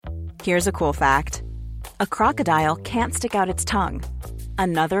Here's a cool fact. A crocodile can't stick out its tongue.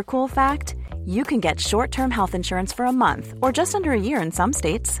 Another cool fact, you can get short-term health insurance for a month or just under a year in some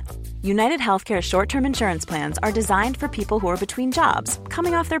states. United Healthcare short-term insurance plans are designed for people who are between jobs,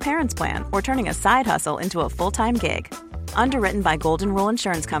 coming off their parents' plan, or turning a side hustle into a full-time gig. Underwritten by Golden Rule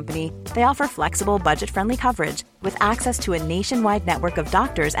Insurance Company, they offer flexible, budget-friendly coverage with access to a nationwide network of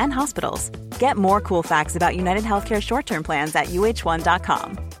doctors and hospitals. Get more cool facts about United Healthcare short-term plans at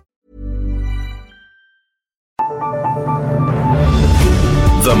uh1.com.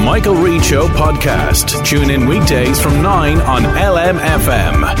 The Michael Reade Show podcast. Tune in weekdays from 9 on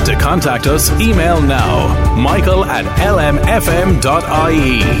LMFM. To contact us, email now,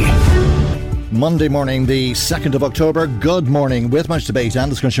 michael@lmfm.ie. Monday morning, the 2nd of October. Good morning. With much debate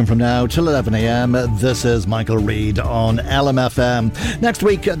and discussion from now till 11 a.m, this is Michael Reade on LMFM. Next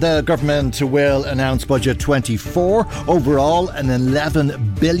week, the government will announce Budget 24. Overall, an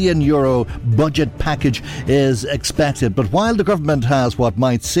 €11 billion budget package is expected. But while the government has what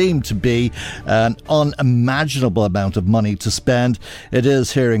might seem to be an unimaginable amount of money to spend, it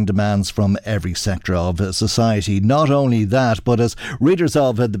is hearing demands from every sector of society. Not only that, but as readers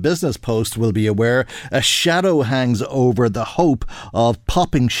of the Business Post will be aware, a shadow hangs over the hope of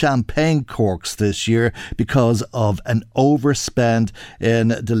popping champagne corks this year because of an overspend in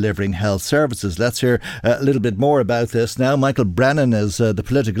delivering health services. Let's hear a little bit more about this now. Michael Brennan is the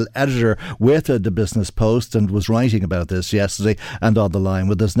political editor with the Business Post and was writing about this yesterday and on the line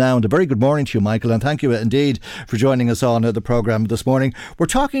with us now. And a very good morning to you, Michael, and thank you indeed for joining us on the programme this morning. We're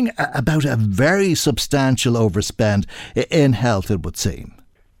talking about a very substantial overspend in health, it would seem.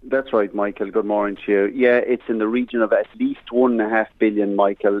 That's right, Michael. Good morning to you. Yeah, it's in the region of at least $1.5 billion,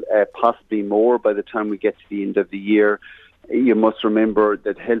 Michael, possibly more by the time we get to the end of the year. You must remember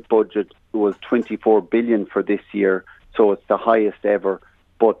that health budget was $24 billion for this year, so it's the highest ever.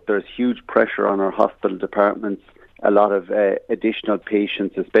 But there's huge pressure on our hospital departments, a lot of additional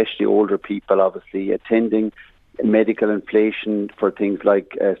patients, especially older people, obviously, attending. Medical inflation for things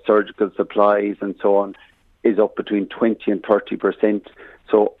like surgical supplies and so on is up between 20 and 30%.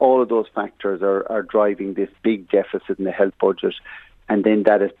 So all of those factors are driving this big deficit in the health budget. And then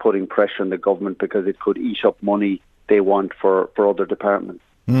that is putting pressure on the government because it could eat up money they want for other departments.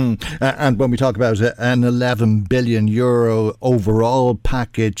 And when we talk about an €11 billion overall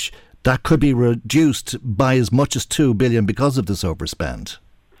package, that could be reduced by as much as $2 billion because of this overspend.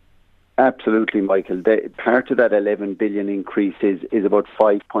 Absolutely, Michael. Part of that 11 billion increase is about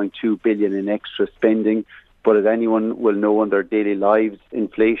 5.2 billion in extra spending. But as anyone will know in their daily lives,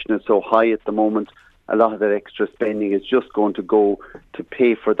 inflation is so high at the moment, a lot of that extra spending is just going to go to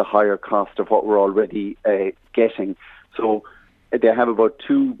pay for the higher cost of what we're already getting. So they have about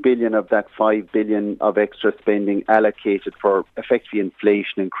 2 billion of that 5 billion of extra spending allocated for effectively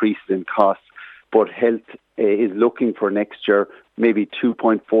inflation increases in costs. But health is looking for next year maybe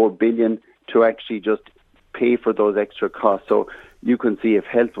 2.4 billion to actually just pay for those extra costs. So you can see if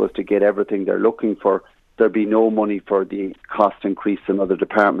health was to get everything they're looking for, there'd be no money for the cost increase in other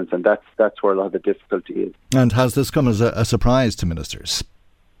departments, and that's where a lot of the difficulty is. And has this come as a surprise to ministers?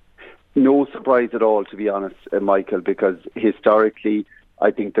 No surprise at all, to be honest, Michael, because historically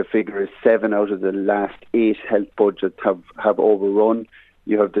I think the figure is 7 out of the last 8 health budgets have overrun.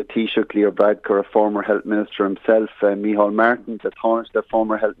 You have the Taoiseach Clear Bradker, a former health minister himself, Micheál Martin, the Tánaiste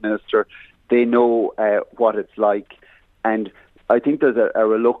former health minister. They know what it's like, and I think there's a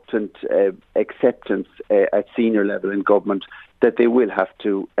reluctant acceptance at senior level in government that they will have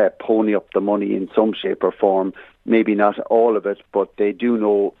to pony up the money in some shape or form. Maybe not all of it, but they do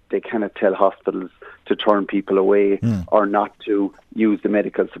know they cannot tell hospitals to turn people away or not to use the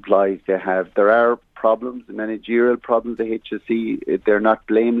medical supplies they have. There are problems, managerial problems at HSE. They're not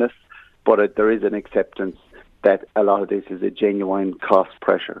blameless, but there is an acceptance that a lot of this is a genuine cost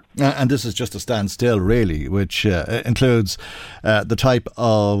pressure. And this is just a standstill, really, which includes the type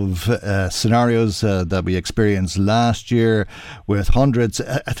of scenarios that we experienced last year with hundreds,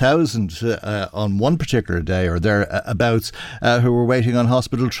 1,000 on one particular day or thereabouts who were waiting on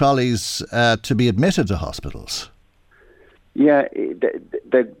hospital trolleys to be admitted to hospitals. Yeah,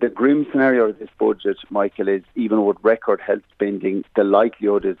 the grim scenario of this budget, Michael, is even with record health spending, the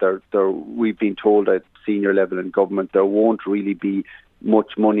likelihood is we've been told at senior level in government there won't really be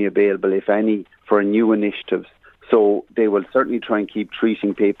much money available, if any, for new initiatives. So they will certainly try and keep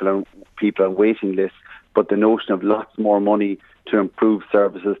treating people on waiting lists, but the notion of lots more money to improve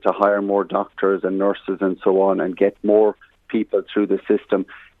services, to hire more doctors and nurses and so on, and get more people through the system,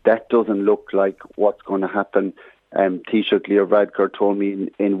 that doesn't look like what's going to happen. Taoiseach Leo Varadkar told me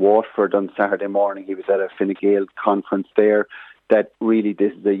in Waterford on Saturday morning, he was at a Fine Gael conference there, that really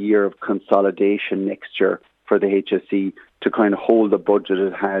this is a year of consolidation next year for the HSE to kind of hold the budget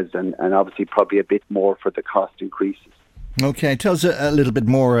it has, and obviously probably a bit more for the cost increases. Okay, tell us a little bit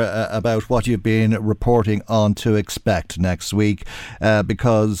more about what you've been reporting on to expect next week,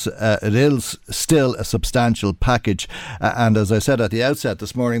 because it is still a substantial package. And as I said at the outset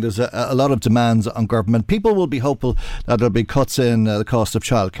this morning, there's a lot of demands on government. People will be hopeful that there'll be cuts in the cost of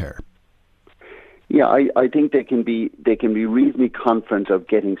childcare. Yeah, I think they can be reasonably confident of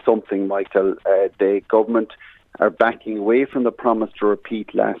getting something, Michael. The government are backing away from the promise to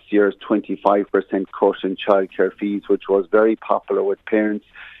repeat last year's 25% cut in childcare fees, which was very popular with parents.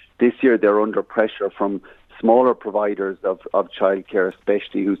 This year they're under pressure from smaller providers of childcare,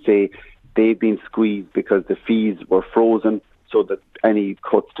 especially, who say they've been squeezed because the fees were frozen, so that any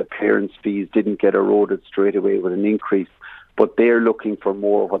cuts to parents' fees didn't get eroded straight away with an increase. But they're looking for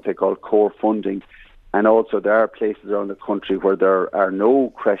more what they call core funding. And also there are places around the country where there are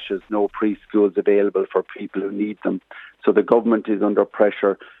no creches, no preschools available for people who need them. So the government is under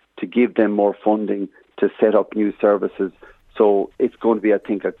pressure to give them more funding to set up new services. So it's going to be, I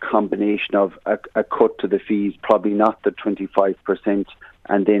think, a combination of a cut to the fees, probably not the 25%,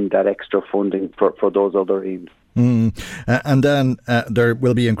 and then that extra funding for those other aims. And then there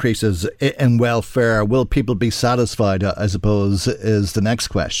will be increases in welfare. Will people be satisfied, I suppose, is the next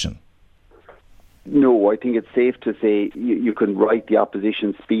question. No, I think it's safe to say you can write the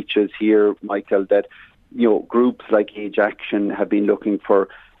opposition speeches here, Michael, that groups like Age Action have been looking for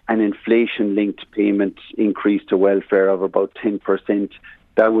an inflation-linked payment increase to welfare of about 10%.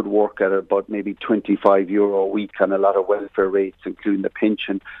 That would work at about maybe €25 a week on a lot of welfare rates, including the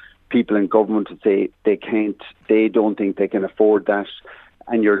pension. People in government would say they don't think they can afford that.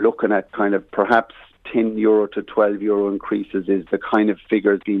 And you're looking at kind of perhaps €10 to €12 increases is the kind of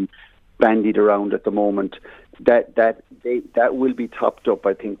figures being bandied around at the moment. That will be topped up,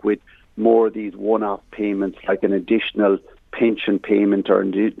 I think, with more of these one-off payments, like an additional pension payment or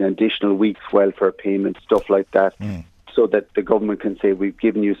an additional week's welfare payment, stuff like that, so that the government can say we've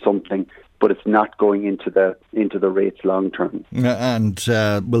given you something, but it's not going into the rates long term. And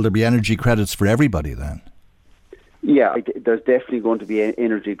will there be energy credits for everybody then? Yeah, there's definitely going to be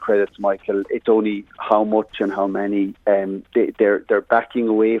energy credits, Michael. It's only how much and how many. They're backing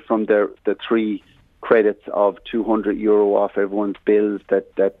away from the 3 credits of €200 off everyone's bills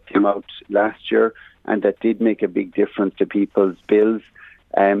that came out last year, and that did make a big difference to people's bills.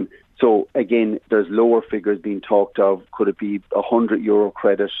 So again, there's lower figures being talked of. Could it be €100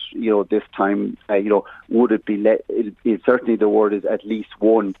 credit? This time, would it be? Certainly, the word is at least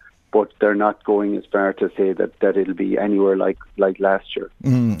one. But they're not going as far to say that it'll be anywhere like last year.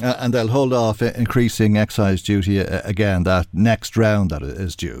 And they'll hold off increasing excise duty again, that next round that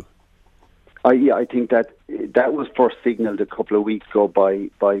is due. I think that was first signalled a couple of weeks ago by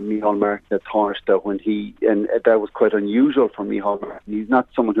Micheál Martin at Tánaiste and that was quite unusual for Micheál Martin. He's not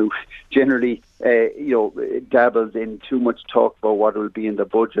someone who generally dabbles in too much talk about what will be in the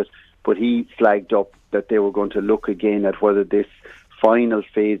budget, but he flagged up that they were going to look again at whether this final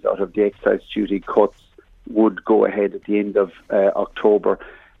phase out of the excise duty cuts would go ahead at the end of October.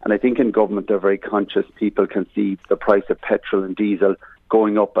 And I think in government they're very conscious. People can see the price of petrol and diesel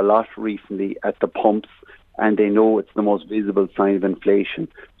going up a lot recently at the pumps, and they know it's the most visible sign of inflation.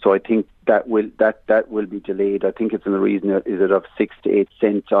 So I think that will be delayed. I think it's in the reason is it of 6 to 8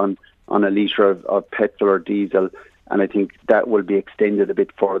 cents on a litre of petrol or diesel. And I think that will be extended a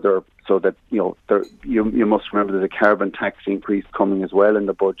bit further, so that you must remember there's a carbon tax increase coming as well in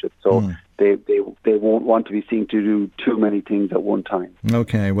the budget. So they won't want to be seen to do too many things at one time.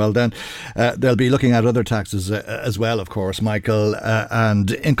 Okay, well then they'll be looking at other taxes as well, of course, Michael,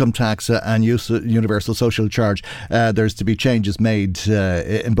 and income tax and universal social charge. There's to be changes made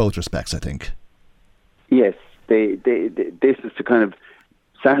in both respects, I think. Yes, this is to kind of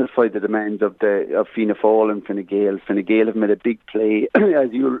satisfy the demands of Fianna Fáil and Fine Gael. Fine Gael have made a big play, as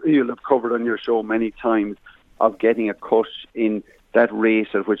you'll have covered on your show many times, of getting a cut in that rate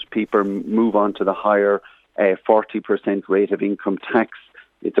at which people move on to the higher 40% rate of income tax.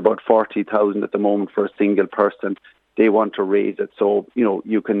 It's about 40,000 at the moment for a single person. They want to raise it, so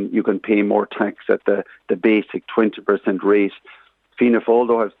you can pay more tax at the basic 20% rate. Fianna Fáil,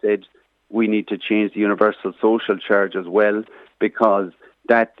 though, have said we need to change the universal social charge as well, because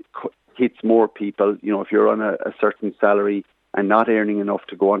that hits more people. If you're on a certain salary and not earning enough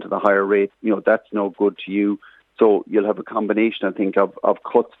to go on to the higher rate, that's no good to you. So you'll have a combination, I think, of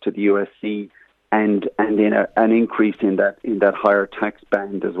cuts to the USC and then an increase in that higher tax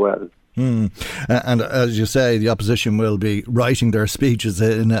band as well. And as you say, the opposition will be writing their speeches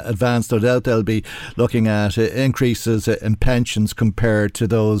in advance. No doubt they'll be looking at increases in pensions compared to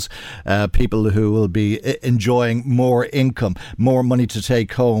those people who will be enjoying more income, more money to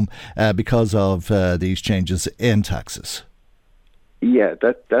take home because of these changes in taxes. Yeah,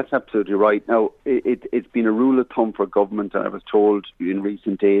 that's absolutely right. Now, it's been a rule of thumb for government, and I was told in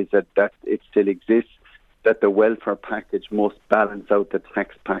recent days that it still exists, that the welfare package must balance out the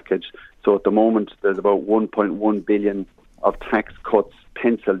tax package. So at the moment, there's about 1.1 billion of tax cuts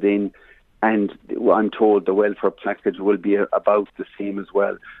penciled in, and I'm told the welfare package will be about the same as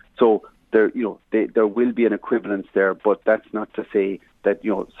well. So there will be an equivalence there, but that's not to say that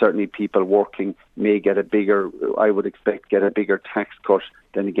certainly people working may get a bigger tax cut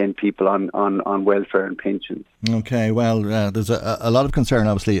than again people on welfare and pensions. Okay, well, there's a lot of concern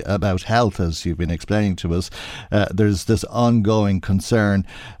obviously about health, as you've been explaining to us. There's this ongoing concern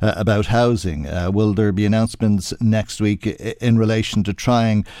about housing. Will there be announcements next week in relation to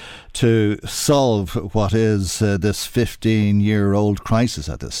trying to solve what is this 15-year-old crisis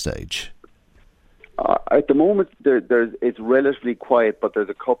at this stage? At the moment, it's relatively quiet, but there's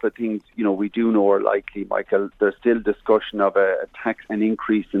a couple of things we do know are likely, Michael. There's still discussion of an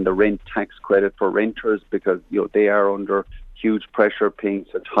increase in the rent tax credit for renters because they are under huge pressure paying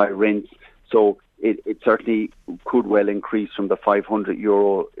such high rents. So it certainly could well increase from the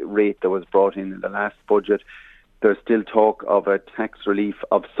 €500 rate that was brought in the last budget. There's still talk of a tax relief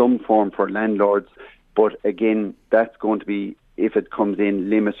of some form for landlords, but again, that's going to be, if it comes in,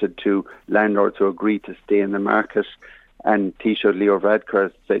 limited to landlords who agree to stay in the market. And Taoiseach Leo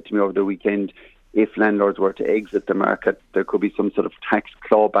Varadkar said to me over the weekend, if landlords were to exit the market, there could be some sort of tax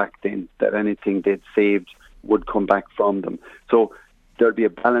clawback then, that anything they'd saved would come back from them. So there'll be a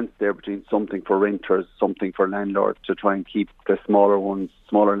balance there between something for renters, something for landlords, to try and keep the smaller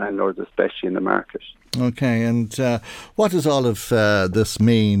landlords especially in the market. Okay, and what does all of this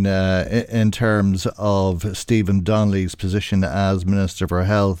mean in terms of Stephen Donnelly's position as Minister for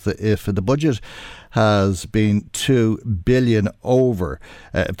Health? If the budget has been $2 billion over,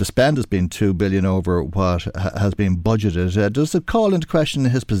 if the spend has been $2 billion over what has been budgeted, does it call into question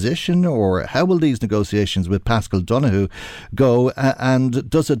his position, or how will these negotiations with Paschal Donoghue go? And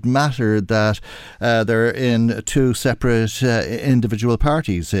does it matter that they're in two separate individual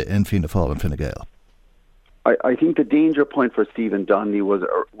parties in Fianna Fáil and Fine Gael? I think the danger point for Stephen Donnelly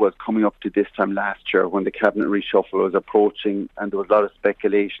was coming up to this time last year when the cabinet reshuffle was approaching, and there was a lot of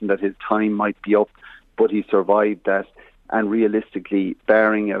speculation that his time might be up, but he survived that. And realistically,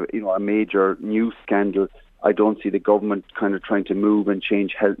 barring a major news scandal, I don't see the government kind of trying to move and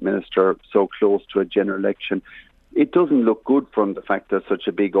change health minister so close to a general election. It doesn't look good from the fact there's such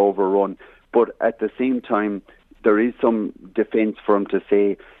a big overrun, but at the same time, there is some defence for him to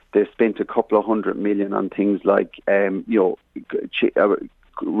say they've spent a couple of $100 million on things like,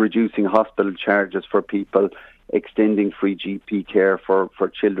 reducing hospital charges for people, extending free GP care for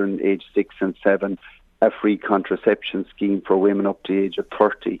children aged 6 and 7, a free contraception scheme for women up to the age of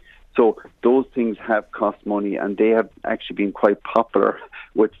 30. So those things have cost money, and they have actually been quite popular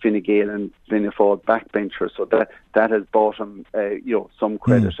with Fine Gael and Fianna Fáil backbenchers. So that has bought him, some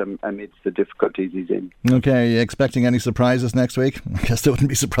credit amidst the difficulties he's in. Okay, are you expecting any surprises next week? I guess there wouldn't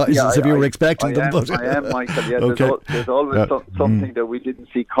be surprises if you were expecting them. I am, Michael. Yeah, okay. There's always something that we didn't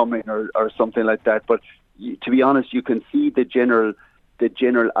see coming, or something like that. But to be honest, you can see the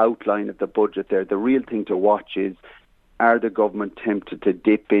general outline of the budget there. The real thing to watch is, are the government tempted to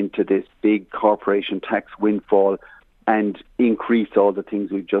dip into this big corporation tax windfall and increase all the things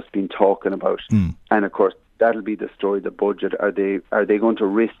we've just been talking about? And of course, that'll be the story of the budget. Are they going to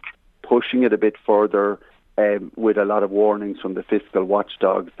risk pushing it a bit further with a lot of warnings from the fiscal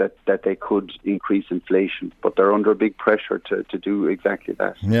watchdogs that they could increase inflation? But they're under big pressure to do exactly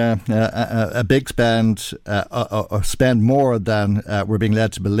that. Yeah, a big spend, or spend more than we're being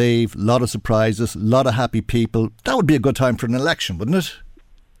led to believe. A lot of surprises, a lot of happy people. That would be a good time for an election, wouldn't it?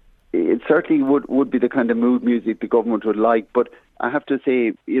 It certainly would be the kind of mood music the government would like. But I have to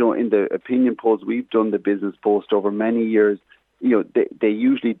say, in the opinion polls we've done, the Business Post, over many years, they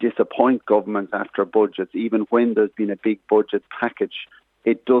usually disappoint governments after budgets. Even when there's been a big budget package,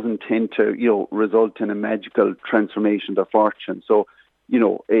 it doesn't tend to, result in a magical transformation of fortune. So,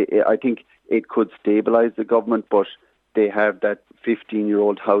 I think it could stabilise the government, but they have that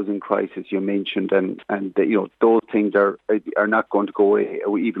 15-year-old housing crisis you mentioned, and those things are not going to go away,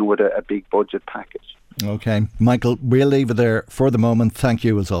 even with a big budget package. OK. Michael, we'll leave it there for the moment. Thank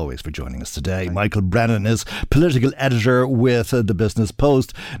you, as always, for joining us today. Michael Brennan is political editor with The Business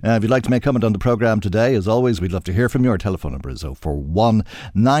Post. If you'd like to make comment on the programme today, as always, we'd love to hear from you. Our telephone number is 041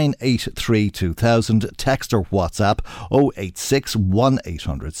 983 2000. Text or WhatsApp 086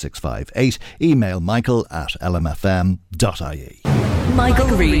 1800 658. Email michael@lmfm.ie. Michael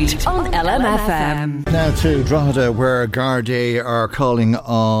Reade on LMFM. Now to Drogheda, where Gardaí are calling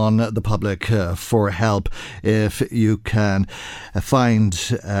on the public for help. If you can find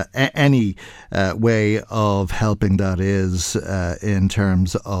any way of helping, that is, in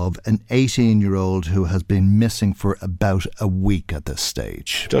terms of an 18-year-old who has been missing for about a week at this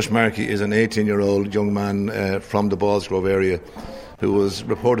stage. Josh Markey is an 18-year-old young man from the Ballsgrove area who was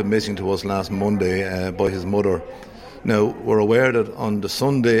reported missing to us last Monday by his mother. Now, we're aware that on the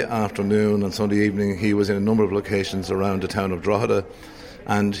Sunday afternoon and Sunday evening he was in a number of locations around the town of Drogheda,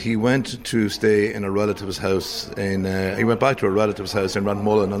 and he went to stay in a relative's house he went back to a relative's house in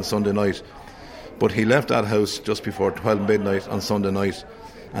Rantmullen on Sunday night, but he left that house just before 12 midnight on Sunday night,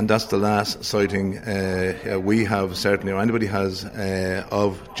 and that's the last sighting we have, certainly, or anybody has,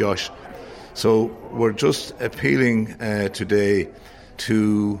 of Josh. So we're just appealing today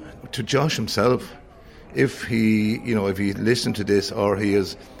to Josh himself. If he listened to this, or he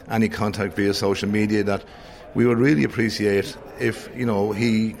has any contact via social media, that we would really appreciate if,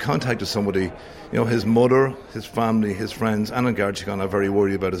 he contacted somebody. His mother, his family, his friends and Gardaí are very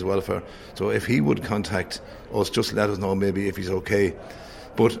worried about his welfare. So if he would contact us, just let us know maybe if he's okay.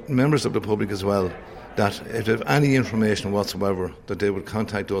 But members of the public as well, that if they have any information whatsoever, that they would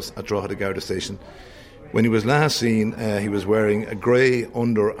contact us at Drogheda Garda Station. When he was last seen, he was wearing a grey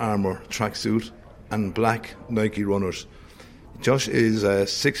Under Armour tracksuit and black Nike runners. Josh is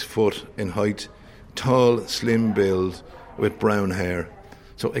 6 foot in height, tall, slim build, with brown hair.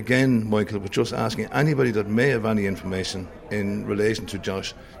 So again, Michael, we're just asking anybody that may have any information in relation to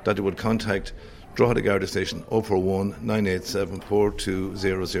Josh that they would contact Drogheda Garda Station 041 987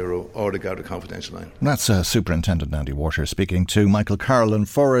 4200 or the Garda Confidential line. That's Superintendent Andy Water speaking to Michael Carroll. And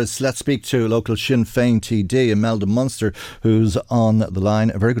for us, let's speak to local Sinn Féin TD Imelda Munster, who's on the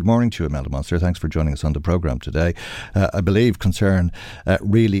line. A very good morning to you, Imelda Munster. Thanks for joining us on the programme today. I believe concern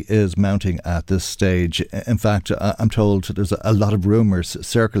really is mounting at this stage. In fact, I'm told there's a lot of rumours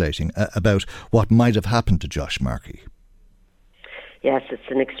circulating about what might have happened to Josh Markey. Yes, it's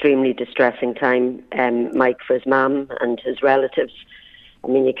an extremely distressing time, Mike, for his mum and his relatives. I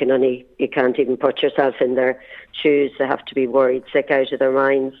mean, you can't even put yourself in their shoes. They have to be worried sick out of their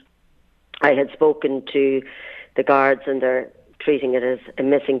minds. I had spoken to the guards, and they're treating it as a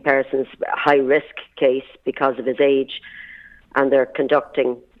missing persons high-risk case because of his age, and they're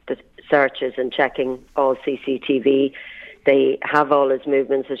conducting the searches and checking all CCTV. They have all his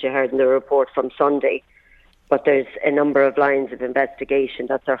movements, as you heard in the report from Sunday. But there's a number of lines of investigation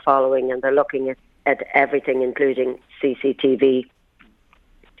that they're following, and they're looking at everything, including CCTV.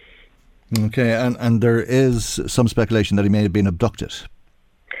 Okay, and there is some speculation that he may have been abducted.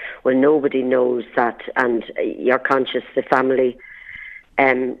 Well, nobody knows that, and you're conscious, the family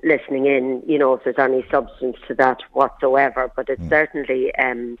listening in, if there's any substance to that whatsoever. But it's certainly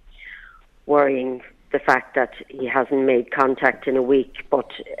worrying, the fact that he hasn't made contact in a week. But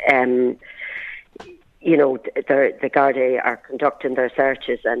the Gardaí are conducting their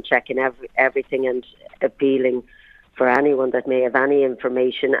searches and checking everything and appealing for anyone that may have any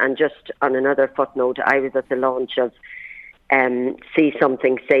information. And just on another footnote, I was at the launch of See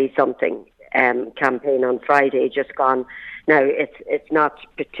Something, Say Something campaign on Friday, just gone. Now, it's not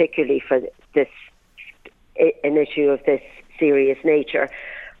particularly for an issue of this serious nature,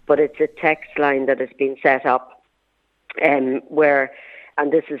 but it's a text line that has been set up where...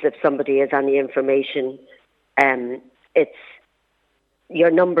 And this is if somebody has any information. It's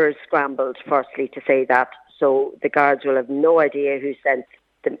your number is scrambled, firstly, to say that. So the guards will have no idea who sent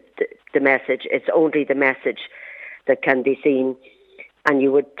the message. It's only the message that can be seen. And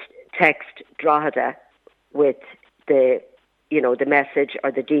you would text Drogheda with the message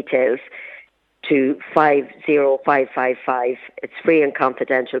or the details to 50555. It's free and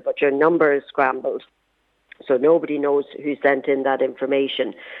confidential, but your number is scrambled. So nobody knows who sent in that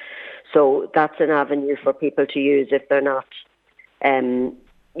information. So that's an avenue for people to use if they're not,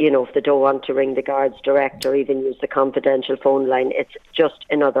 if they don't want to ring the guards direct or even use the confidential phone line. It's just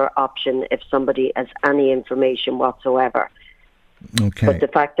another option if somebody has any information whatsoever. Okay. But the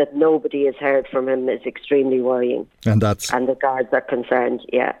fact that nobody has heard from him is extremely worrying. And the guards are concerned,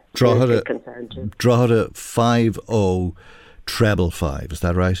 yeah. Drogheda 50 555, is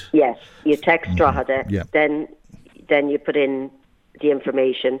that right? Yes, you text Drogheda, yeah. then you put in the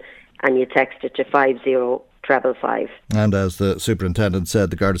information, and you text it to 50555. And as the superintendent said,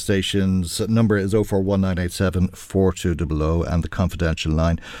 the Garda Station's number is 041987 4200 and the confidential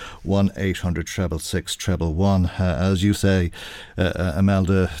line 1800 666 111. As you say,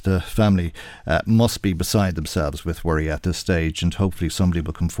 Imelda, the family must be beside themselves with worry at this stage, and hopefully somebody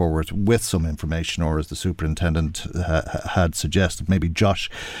will come forward with some information, or as the superintendent had suggested, maybe Josh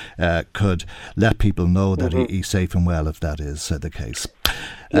could let people know that he's safe and well, if that is the case.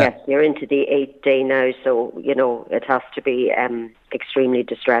 Yes, you're into the 8th day now, so, it has to be extremely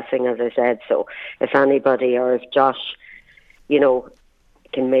distressing, as I said. So if anybody, or if Josh,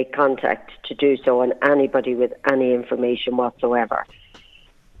 can make contact to do so, and anybody with any information whatsoever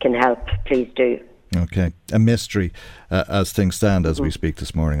can help, please do. Okay, a mystery as things stand as we speak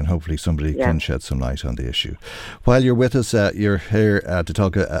this morning, and hopefully somebody can shed some light on the issue. While you're with us, you're here to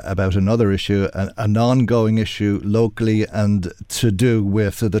talk about another issue, an ongoing issue locally, and to do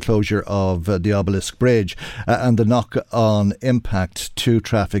with the closure of the Obelisk Bridge and the knock-on impact to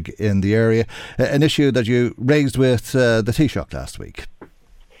traffic in the area. An issue that you raised with the Taoiseach last week.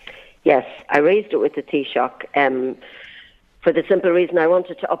 Yes, I raised it with the Taoiseach. For the simple reason I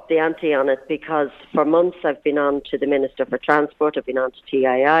wanted to up the ante on it, because for months I've been on to the Minister for Transport, I've been on to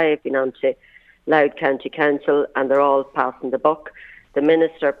TII, I've been on to Louth County Council, and they're all passing the buck. The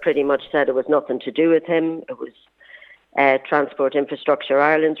Minister pretty much said it was nothing to do with him. It was Transport Infrastructure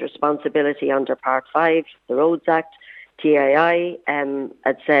Ireland's responsibility under Part 5, the Roads Act. TII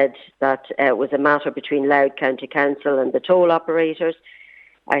had said that it was a matter between Louth County Council and the toll operators.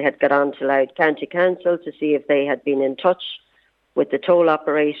 I had got on to Louth County Council to see if they had been in touch with the toll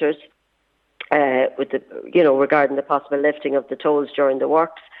operators, regarding the possible lifting of the tolls during the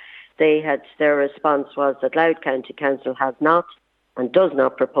works. Their response was that Louth County Council has not and does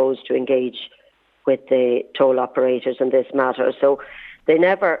not propose to engage with the toll operators in this matter. So they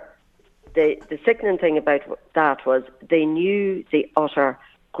never. The sickening thing about that was they knew the utter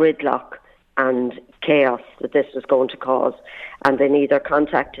gridlock and chaos that this was going to cause, and they neither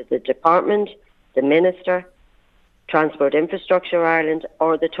contacted the department, the Minister, Transport Infrastructure Ireland,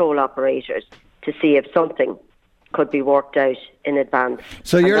 or the toll operators to see if something could be worked out in advance.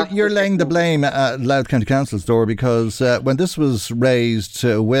 So you're laying the blame at Louth County Council's door, because when this was raised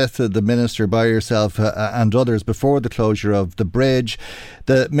with the Minister, by yourself and others before the closure of the bridge,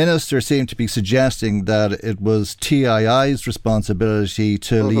 the Minister seemed to be suggesting that it was TII's responsibility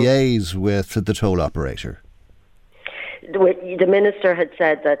to liaise with the toll operator. The Minister had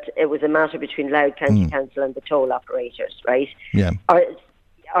said that it was a matter between Louth County Council and the toll operators, right? Yeah.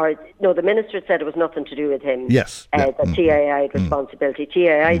 No, the Minister said it was nothing to do with him. Yes. That TII had responsibility.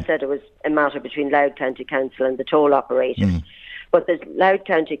 TII said it was a matter between Louth County Council and the toll operators. But the Louth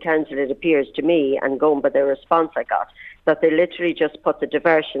County Council, it appears to me, and going by the response I got, that they literally just put the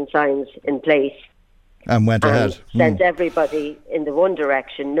diversion signs in place and went ahead. Sent everybody in the one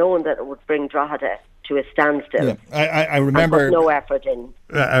direction, knowing that it would bring Drogheda to a standstill. Yeah. I remember. And put no effort in.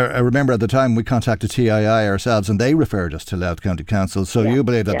 I remember at the time we contacted TII ourselves, and they referred us to Louth County Council. So you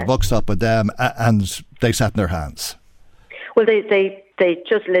believe that the buck stopped with them, and they sat in their hands? Well, they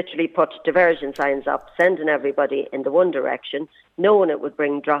just literally put diversion signs up, sending everybody in the one direction, knowing it would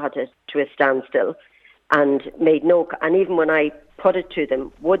bring Drogheda to a standstill, and made no. And even when I put it to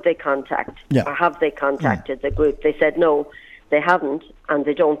them, would they contact or have they contacted the group? They said no. They haven't, and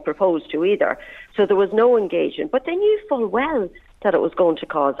they don't propose to either. So there was no engagement. But they knew full well that it was going to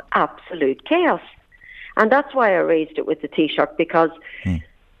cause absolute chaos. And that's why I raised it with the Taoiseach, because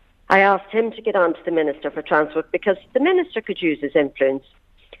I asked him to get on to the Minister for Transport, because the Minister could use his influence.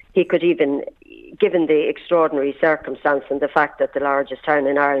 He could even, given the extraordinary circumstance and the fact that the largest town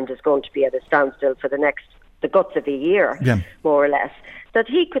in Ireland is going to be at a standstill for the guts of a year, more or less, that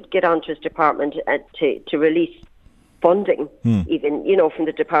he could get onto his department to release funding, even, from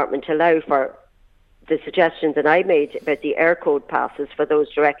the department, to allow for the suggestions that I made about the air code passes for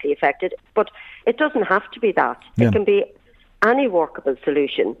those directly affected. But it doesn't have to be that. It can be any workable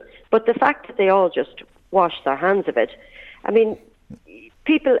solution. But the fact that they all just wash their hands of it, I mean,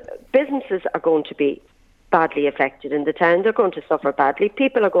 businesses are going to be badly affected in the town. They're going to suffer badly.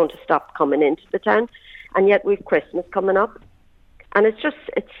 People are going to stop coming into the town. And yet we've Christmas coming up. And it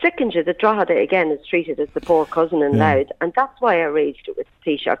sickens you that Drogheda again is treated as the poor cousin in Louth, and that's why I raised it with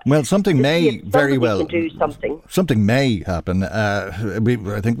the Taoiseach. Well, something may very well do something. Something may happen. I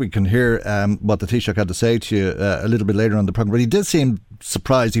think we can hear what the Taoiseach had to say to you a little bit later on the programme. But he did seem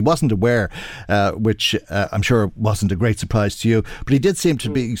surprised. He wasn't aware, which I'm sure wasn't a great surprise to you, but he did seem to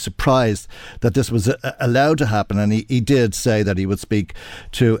be surprised that this was allowed to happen, and he did say that he would speak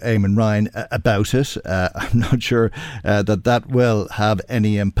to Eamon Ryan about it. I'm not sure that will have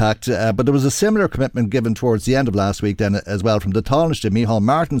any impact, but there was a similar commitment given towards the end of last week then as well from the Taoiseach. Micheál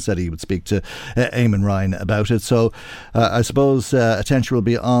Martin said he would speak to Eamon Ryan about it, so I suppose attention will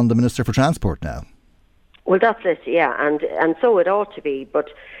be on the Minister for Transport now. Well, that's it, yeah, and so it ought to be, but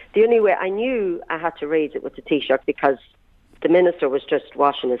the only way I knew I had to raise it with the Taoiseach, because the Minister was just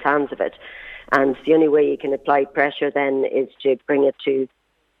washing his hands of it, and the only way you can apply pressure then is to bring it to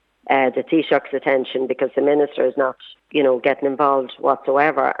the Taoiseach's attention, because the Minister is not, getting involved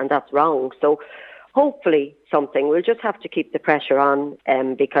whatsoever, and that's wrong. So hopefully something, we'll just have to keep the pressure on,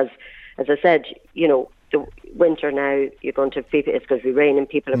 because, as I said, the winter now, you're going to people, it's going to be raining,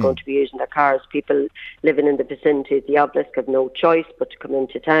 people are going to be using their cars, people living in the vicinity of the obelisk have no choice but to come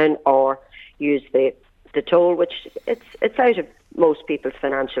into town or use the toll, which it's out of most people's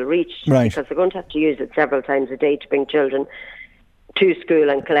financial reach, right, because they're going to have to use it several times a day to bring children to school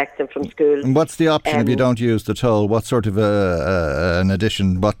and collect them from school. And what's the option if you don't use the toll? What sort of an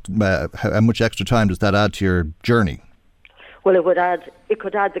addition, how much extra time does that add to your journey? Well, it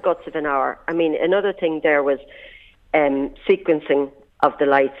could add the guts of an hour. I mean, another thing there was sequencing of the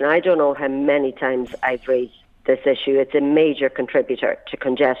lights, and I don't know how many times I've raised this issue. It's a major contributor to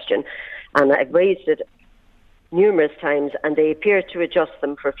congestion, and I've raised it numerous times, and they appear to adjust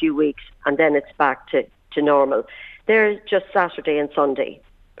them for a few weeks, and then it's back to normal. They're just Saturday and Sunday,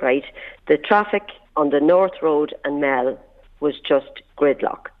 right? The traffic on the North Road and Mel was just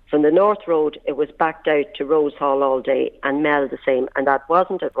gridlock. From the North Road, it was backed out to Rose Hall all day, and Mel the same, and that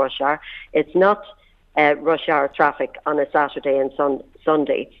wasn't at rush hour. It's not rush hour traffic on a Saturday and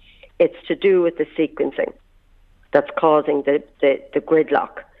Sunday. It's to do with the sequencing that's causing the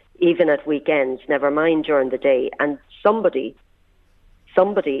gridlock, even at weekends, never mind during the day. And somebody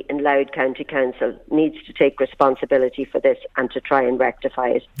in Louth County Council needs to take responsibility for this and to try and rectify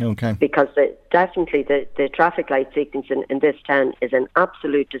it. Okay. Because definitely the traffic light sequencing in this town is an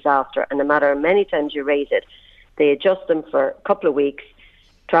absolute disaster, and no matter how many times you raise it, they adjust them for a couple of weeks,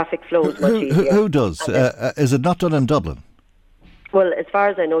 traffic flows much easier. Who does? Is it not done in Dublin? Well, as far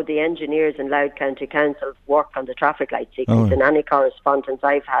as I know, the engineers in Louth County Council work on the traffic light sequence in any correspondence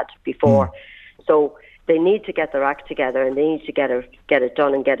I've had before. So they need to get their act together, and they need to get it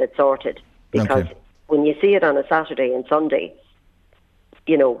done and get it sorted. Because when you see it on a Saturday and Sunday,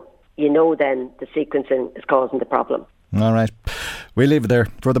 you know then the sequencing is causing the problem. All right. We'll leave it there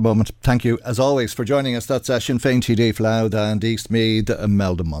for the moment. Thank you, as always, for joining us. That's Sinn Féin TD for Louth and Eastmeath,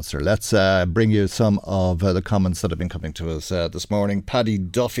 Melden Munster. Let's bring you some of the comments that have been coming to us this morning. Paddy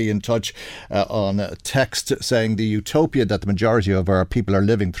Duffy in touch on text saying the utopia that the majority of our people are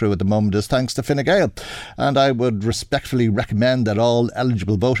living through at the moment is thanks to Fine Gael. And I would respectfully recommend that all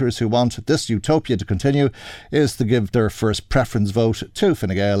eligible voters who want this utopia to continue is to give their first preference vote to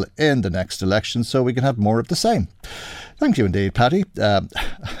Fine Gael in the next election so we can have more of the same. Thank you indeed, Paddy. An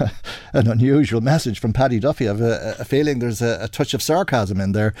unusual message from Paddy Duffy. I have a feeling there's a touch of sarcasm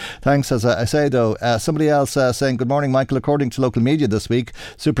in there. Thanks, as I say, though. Somebody else saying, good morning, Michael. According to local media this week,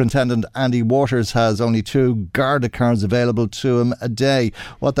 Superintendent Andy Waters has only 2 Garda cars available to him a day.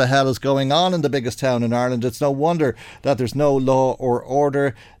 What the hell is going on in the biggest town in Ireland? It's no wonder that there's no law or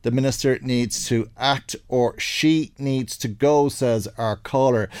order. The Minister needs to act, or she needs to go, says our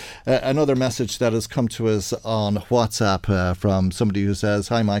caller. Another message that has come to us on WhatsApp from somebody who says,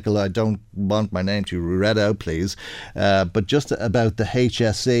 hi Michael, I don't want my name to be read out please, but just about the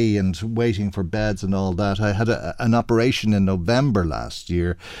HSE and waiting for beds and all that. I had an operation in November last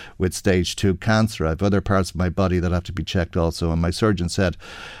year with stage 2 cancer. I have other parts of my body that have to be checked also, and my surgeon said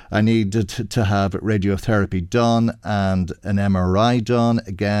I needed to have radiotherapy done and an MRI done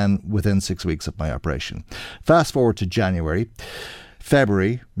again within 6 weeks of my operation. Fast forward to January,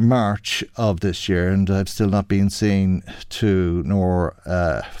 February, March of this year, and I've still not been seen nor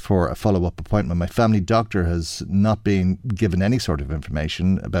for a follow-up appointment. My family doctor has not been given any sort of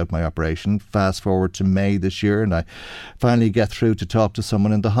information about my operation. Fast forward to May this year, and I finally get through to talk to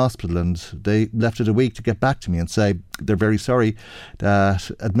someone in the hospital, and they left it a week to get back to me and say they're very sorry that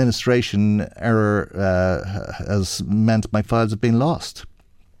administration error has meant my files have been lost.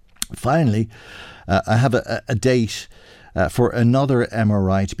 Finally, I have a date for another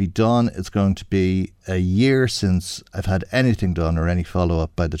MRI to be done. It's going to be a year since I've had anything done or any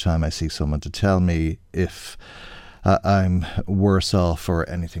follow-up by the time I see someone to tell me if I'm worse off or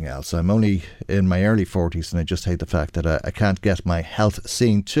anything else. I'm only in my early 40s and I just hate the fact that I can't get my health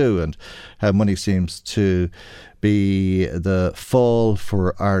seen to, and how money seems to be the fall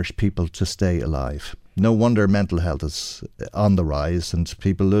for Irish people to stay alive. No wonder mental health is on the rise and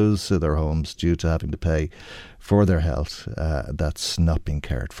people lose their homes due to having to pay for their health that's not being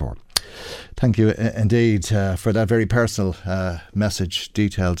cared for. Thank you indeed for that very personal message,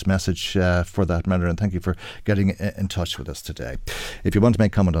 detailed message for that matter, and thank you for getting in touch with us today. If you want to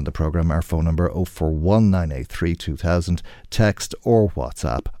make comment on the programme, our phone number 041983 2000, text or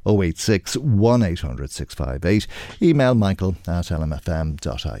WhatsApp 086 1800 658, email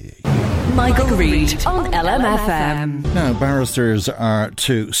michael@lmfm.ie. Michael Reade on LMFM. Now, barristers are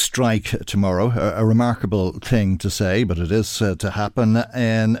to strike tomorrow. A remarkable thing to say, but it is to happen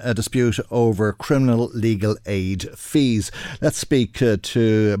in a dispute over criminal legal aid fees. Let's speak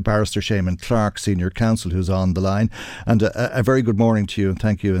to Barrister Seamus Clark, Senior Counsel, who's on the line. And a very good morning to you, and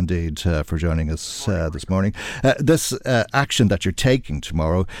thank you indeed for joining us this morning. This action that you're taking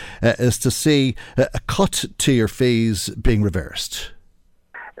tomorrow is to see a cut to your fees being reversed.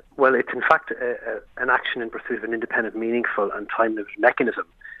 Well, it's in fact an action in pursuit of an independent, meaningful and time-limited mechanism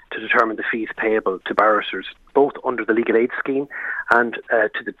to determine the fees payable to barristers, both under the legal aid scheme and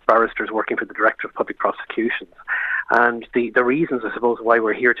to the barristers working for the Director of Public Prosecutions. And the reasons, I suppose, why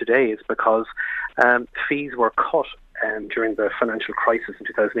we're here today is because fees were cut during the financial crisis in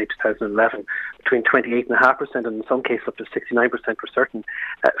 2008-2011 between 28.5% and in some cases up to 69% for certain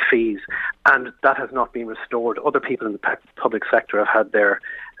fees, and that has not been restored. Other people in the public sector have had their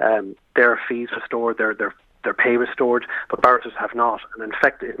fees restored, their pay restored, but barristers have not. And in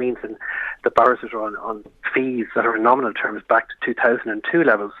fact, it means that barristers are on fees that are in nominal terms back to 2002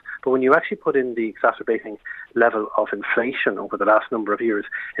 levels. But when you actually put in the exacerbating level of inflation over the last number of years,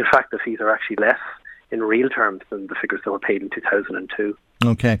 in fact, the fees are actually less in real terms than the figures that were paid in 2002.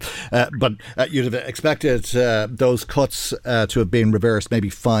 Okay, but you'd have expected those cuts to have been reversed maybe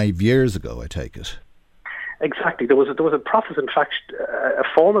 5 years ago, I take it. Exactly. There was a process, in fact, a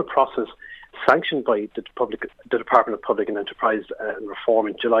formal process sanctioned by the Department of Public and Enterprise Reform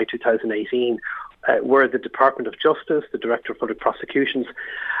in July 2018, where the Department of Justice, the Director of Public Prosecutions,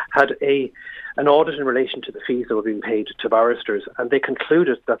 had an audit in relation to the fees that were being paid to barristers, and they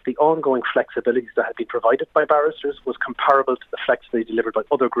concluded that the ongoing flexibilities that had been provided by barristers was comparable to the flexibility delivered by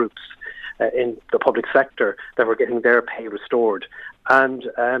other groups in the public sector that were getting their pay restored. And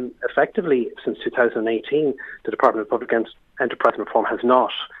effectively, since 2018, the Department of Public Enterprise Reform has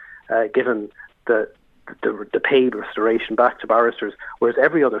not given the pay restoration back to barristers, whereas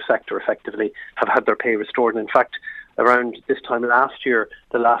every other sector effectively have had their pay restored. And in fact, around this time last year,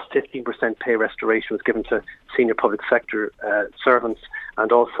 the last 15% pay restoration was given to senior public sector servants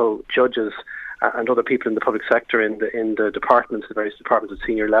and also judges and other people in the public sector in the departments, the various departments at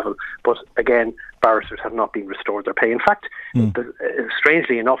senior level. But again, barristers have not been restored their pay. In fact,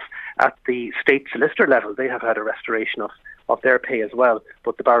 strangely enough, at the state solicitor level, they have had a restoration of their pay as well,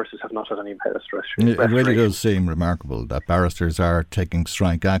 but the barristers have not had any restoration. It really does seem remarkable that barristers are taking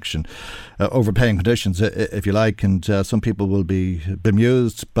strike action over paying conditions, if you like, and some people will be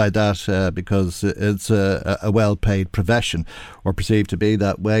bemused by that because it's a well-paid profession, or perceived to be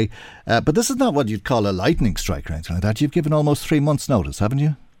that way. But this is not what you'd call a lightning strike or anything like that. You've given almost 3 months' notice, haven't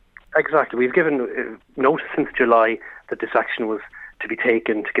you? Exactly. We've given notice since July that this action was to be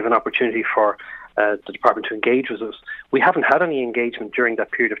taken, to give an opportunity for the department to engage with us. We haven't had any engagement during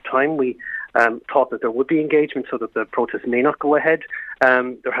that period of time. We thought that there would be engagement so that the protest may not go ahead.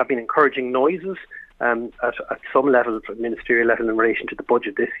 There have been encouraging noises at some level, ministerial level, in relation to the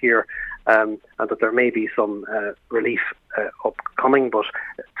budget this year, and that there may be some relief upcoming, but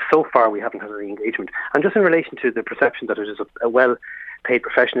so far we haven't had any engagement. And just in relation to the perception that it is a well-paid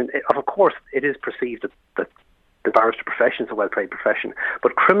profession, of course it is perceived that the barrister profession is a well-paid profession,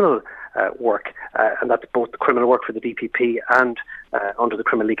 but criminal work, and that's both the criminal work for the DPP and under the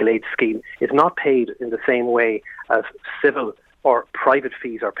criminal legal aid scheme, is not paid in the same way as civil or private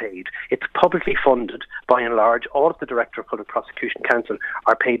fees are paid. It's publicly funded by and large. All of the Director of Public Prosecution Council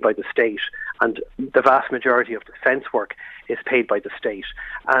are paid by the state, and the vast majority of defence work is paid by the state.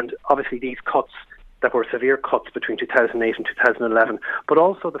 And obviously these cuts that were severe cuts between 2008 and 2011, but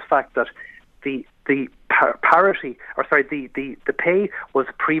also the fact that the pay was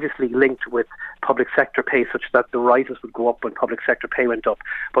previously linked with public sector pay, such that the rises would go up when public sector pay went up.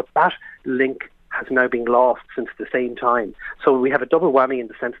 But that link has now been lost since the same time. So we have a double whammy in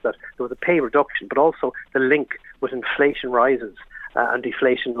the sense that there was a pay reduction, but also the link with inflation rises and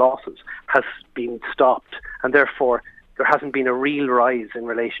deflation losses has been stopped, and therefore there hasn't been a real rise in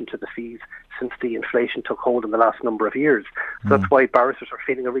relation to the fees since the inflation took hold in the last number of years. So that's why barristers are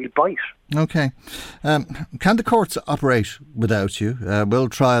feeling a real bite. OK. Can the courts operate without you? Will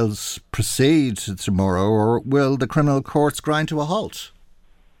trials proceed tomorrow, or will the criminal courts grind to a halt?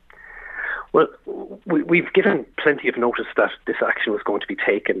 Well, we've given plenty of notice that this action was going to be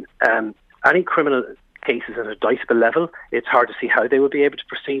taken. Any criminal cases at a indictable level, it's hard to see how they would be able to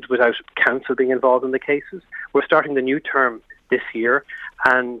proceed without counsel being involved in the cases. We're starting the new term this year,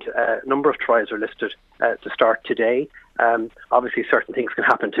 and a number of trials are listed to start today. Obviously, certain things can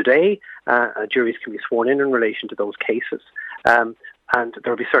happen today. Juries can be sworn in relation to those cases. And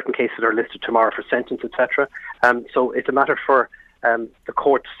there will be certain cases that are listed tomorrow for sentence, etc. So it's a matter for the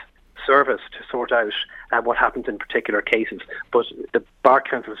court's service to sort out what happens in particular cases. But the Bar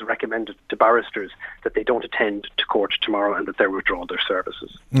Council has recommended to barristers that they don't attend to court tomorrow and that they withdraw their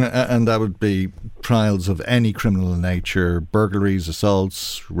services. And that would be trials of any criminal nature, burglaries,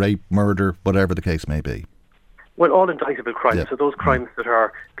 assaults, rape, murder, whatever the case may be. Well, all indictable crimes. Yeah. So those crimes that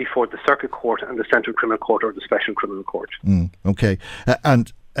are before the Circuit Court and the Central Criminal Court or the Special Criminal Court. OK.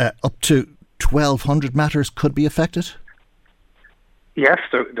 And up to 1,200 matters could be affected? Yes,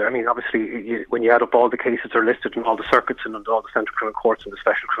 obviously, when you add up all the cases that are listed in all the circuits and all the Central Criminal Courts and the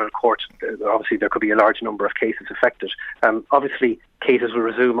Special Criminal Court, obviously there could be a large number of cases affected. Obviously, cases will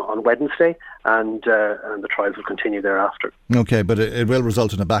resume on Wednesday and the trials will continue thereafter. OK, but it will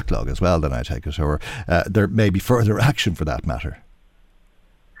result in a backlog as well, then, I take it, or there may be further action for that matter.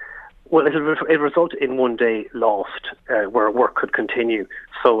 Well, it'll result in one day lost where work could continue.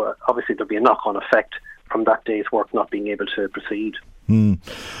 So obviously there'll be a knock-on effect from that day's work not being able to proceed.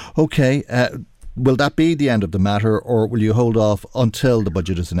 OK. Will that be the end of the matter, or will you hold off until the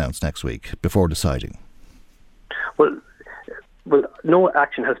budget is announced next week before deciding? Well, no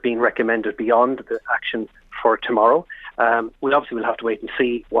action has been recommended beyond the action for tomorrow. We obviously will have to wait and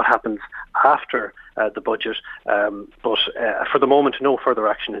see what happens after the budget. But for the moment, no further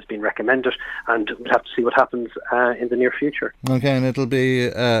action has been recommended, and we'll have to see what happens in the near future. OK, and it'll be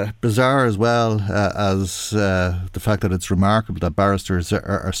bizarre as well as the fact that it's remarkable that barristers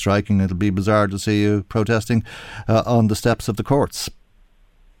are striking. It'll be bizarre to see you protesting on the steps of the courts.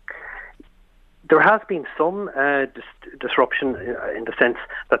 There has been some disruption in the sense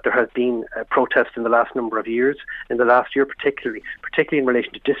that there has been protest in the last number of years, in the last year particularly in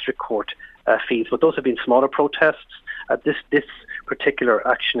relation to district court fees, but those have been smaller protests. This particular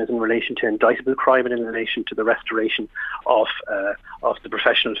action is in relation to indictable crime and in relation to the restoration of the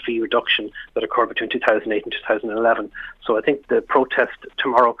professional fee reduction that occurred between 2008 and 2011. So I think the protest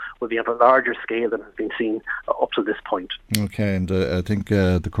tomorrow will be of a larger scale than has been seen up to this point. OK, and I think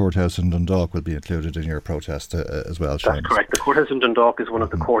the courthouse in Dundalk will be included in your protest as well, Seamus. That's correct. The courthouse in Dundalk is one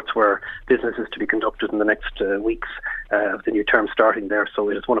of the courts where business is to be conducted in the next weeks of the new term starting there. So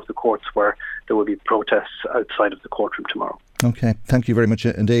it is one of the courts where there will be protests outside of the courtroom tomorrow. OK, thank you very much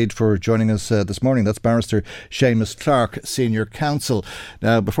indeed for joining us this morning. That's Barrister Seamus Clarke, Senior Counsel.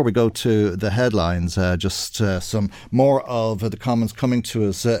 Now, before we go to the headlines, just some more of the comments coming to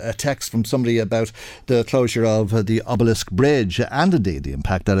us. A text from somebody about the closure of the Obelisk Bridge and indeed the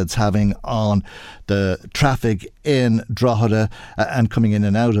impact that it's having on the traffic in Drogheda and coming in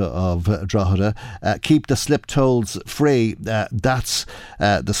and out of Drogheda. Keep the slip tolls free. That's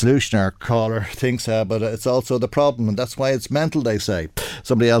the solution, our caller thinks, but it's also the problem, and that's why it's mental, they say.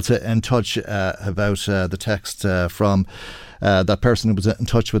 Somebody else in touch about the text from that person who was in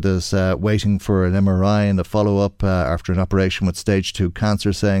touch with us waiting for an MRI and a follow-up after an operation with stage 2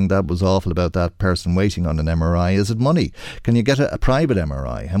 cancer, saying that was awful about that person waiting on an MRI. Is it money? Can you get a private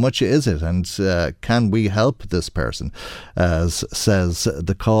MRI? How much is it? And can we help this person, as says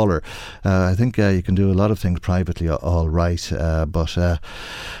the caller? I think you can do a lot of things privately, all right, but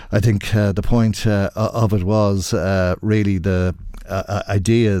I think the point of it was really the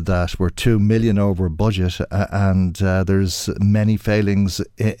idea that we're 2 million over budget and there's many failings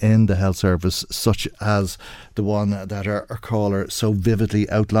in the health service, such as the one that our caller so vividly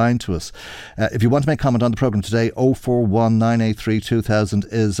outlined to us. If you want to make comment on the programme today, 041 983 2000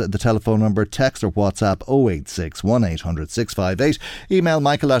 is the telephone number. Text or WhatsApp 086 1800 658. Email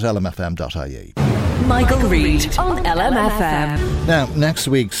michael@lmfm.ie. Michael Reade on LMFM. Now, next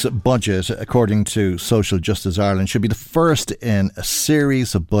week's budget, according to Social Justice Ireland, should be the first in a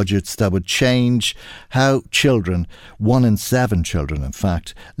series of budgets that would change how children, 1 in 7 children in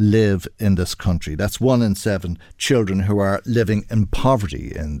fact, live in this country. That's 1 in 7 children who are living in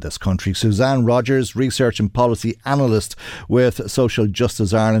poverty in this country. Suzanne Rogers, Research and Policy Analyst with Social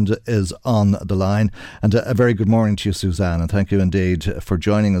Justice Ireland, is on the line. And a very good morning to you, Suzanne, and thank you indeed for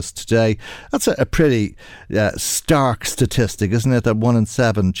joining us today. That's a pretty pretty stark statistic, isn't it, that 1 in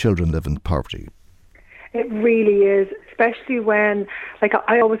 7 children live in poverty? It really is, especially when, like,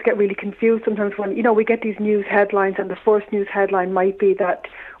 I always get really confused sometimes when, you know, we get these news headlines and the first news headline might be that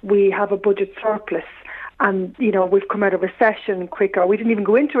we have a budget surplus and, you know, we've come out of recession quicker. We didn't even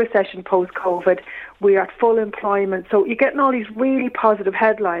go into recession post-COVID. We're at full employment. So you're getting all these really positive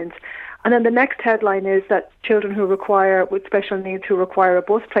headlines. And then the next headline is that children with special needs who require a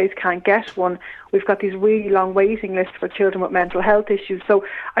bus place can't get one. We've got these really long waiting lists for children with mental health issues. So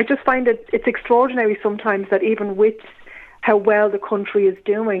I just find it's extraordinary sometimes that even with how well the country is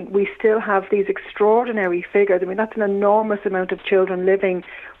doing, we still have these extraordinary figures. I mean, that's an enormous amount of children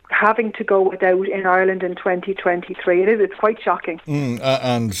having to go without in Ireland in 2023. It's quite shocking.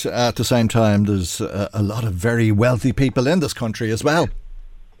 And at the same time, there's a lot of very wealthy people in this country as well.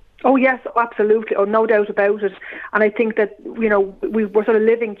 Oh yes, absolutely. Oh, no doubt about it. And I think that, you know, we're sort of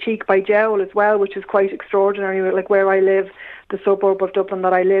living cheek by jowl as well, which is quite extraordinary. Like where I live, the suburb of Dublin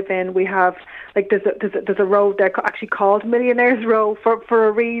that I live in, we have, like, there's a road there actually called Millionaires Row for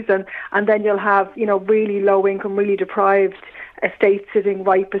a reason. And then you'll have, you know, really low income, really deprived estates sitting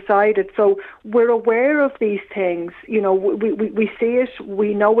right beside it. So we're aware of these things. You know, we see it,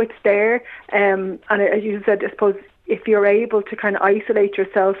 we know it's there. And as you said, I suppose, if you're able to kind of isolate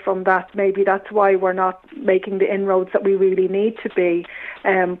yourself from that, maybe that's why we're not making the inroads that we really need to be.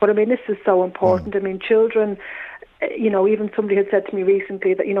 But I mean, this is so important. I mean, children, you know, even somebody had said to me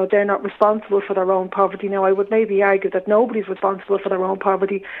recently that, you know, they're not responsible for their own poverty. Now, I would maybe argue that nobody's responsible for their own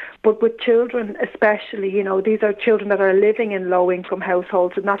poverty, but with children especially, you know, these are children that are living in low-income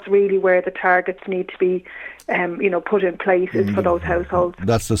households, and that's really where the targets need to be, you know, put in place is for those households.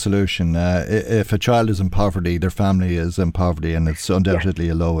 That's the solution. If a child is in poverty, their family is in poverty, and it's undoubtedly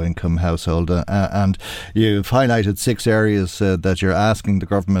a low-income household. And you've highlighted 6 areas that you're asking the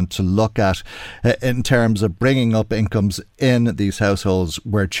government to look at in terms of bringing up incomes in these households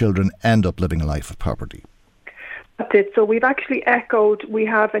where children end up living a life of poverty. That's it. So we've actually we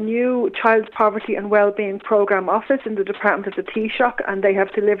have a new Child Poverty and Wellbeing Programme office in the Department of the Taoiseach, and they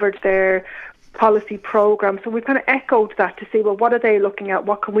have delivered their policy programme. So we've kind of echoed that to see, well, what are they looking at?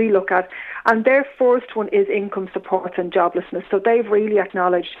 What can we look at? And their first one is income support and joblessness. So they've really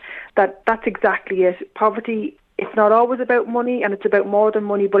acknowledged that that's exactly it. Poverty, it's not always about money, and it's about more than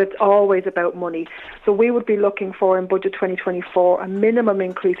money, but it's always about money. So we would be looking for, in Budget 2024, a minimum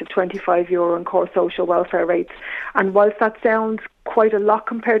increase of €25 in core social welfare rates. And whilst that sounds quite a lot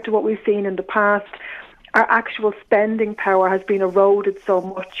compared to what we've seen in the past, our actual spending power has been eroded so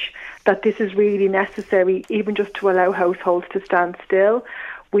much that this is really necessary, even just to allow households to stand still.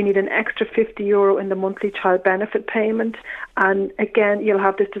 We need an extra €50 in the monthly child benefit payment. And again, you'll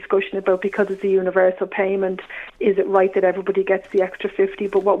have this discussion about, because it's a universal payment, is it right that everybody gets the extra 50?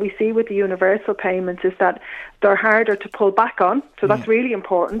 But what we see with the universal payments is that they're harder to pull back on. So that's really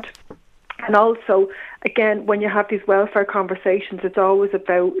important. And also, again, when you have these welfare conversations, it's always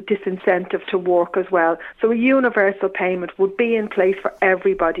about disincentive to work as well. So a universal payment would be in place for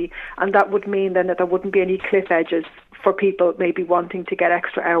everybody, and that would mean then that there wouldn't be any cliff edges for people maybe wanting to get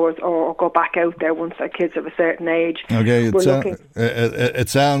extra hours or go back out there once their kids are of a certain age. Okay, it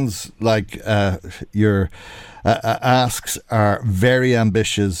sounds like your asks are very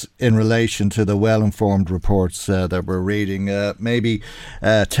ambitious in relation to the well-informed reports that we're reading. Maybe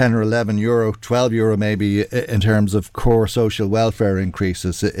 €10 or €11, €12 maybe, in terms of core social welfare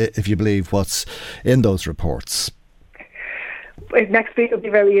increases, if you believe what's in those reports. Next week will be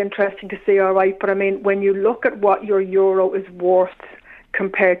very interesting to see, all right. But I mean, when you look at what your euro is worth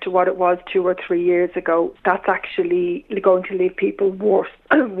compared to what it was 2 or 3 years ago, that's actually going to leave people worse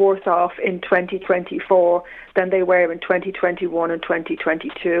off in 2024 than they were in 2021 and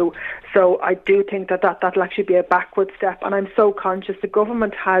 2022. So I do think that'll actually be a backward step. And I'm so conscious the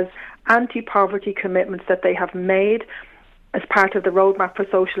government has anti-poverty commitments that they have made as part of the Roadmap for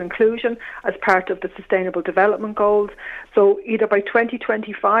Social Inclusion, as part of the Sustainable Development Goals. So either by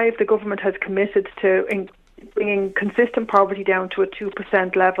 2025, the government has committed to bringing consistent poverty down to a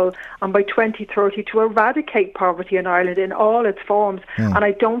 2% level, and by 2030 to eradicate poverty in Ireland in all its forms. And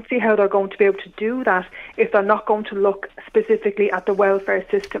I don't see how they're going to be able to do that if they're not going to look specifically at the welfare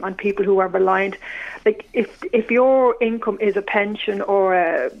system and people who are reliant. Like if your income is a pension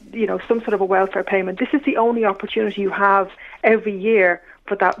or some sort of a welfare payment, this is the only opportunity you have every year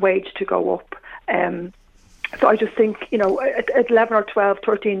for that wage to go up. So I just think, at 11 or 12,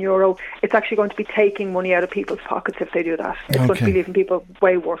 13 euro, it's actually going to be taking money out of people's pockets if they do that. It's going to be leaving people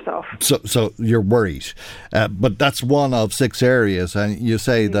way worse off. So you're worried. But that's one of 6 areas, and you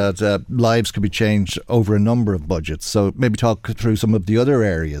say that lives could be changed over a number of budgets. So maybe talk through some of the other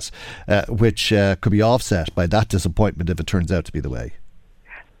areas which could be offset by that disappointment if it turns out to be the way.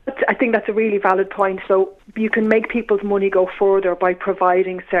 I think that's a really valid point. So you can make people's money go further by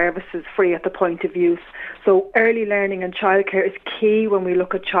providing services free at the point of use. So early learning and childcare is key when we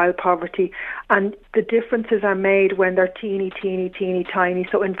look at child poverty, and the differences are made when they're teeny, tiny.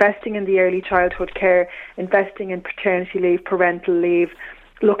 So investing in the early childhood care, investing in paternity leave, parental leave,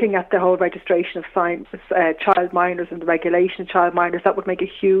 looking at the whole registration of child minors and the regulation of child minors, that would make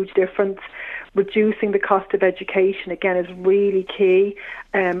a huge difference. Reducing the cost of education, again, is really key.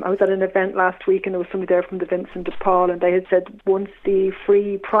 I was at an event last week and there was somebody there from the Vincent de Paul, and they had said once the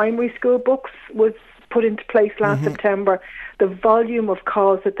free primary school books was put into place last September, the volume of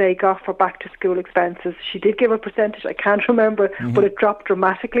calls that they got for back to school expenses, she did give a percentage, I can't remember, but it dropped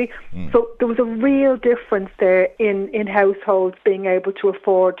dramatically. So there was a real difference there in households being able to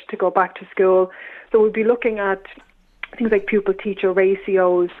afford to go back to school. So we'd be looking at things like pupil-teacher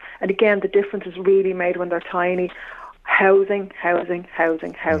ratios, and again, the difference is really made when they're tiny. Housing.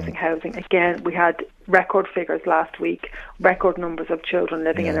 Again, we had record figures last week, record numbers of children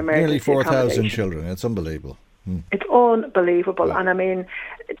living in emergency nearly 4,000 accommodation. children. It's unbelievable. It's unbelievable. Yeah. And I mean,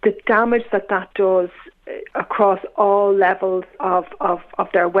 the damage that does across all levels of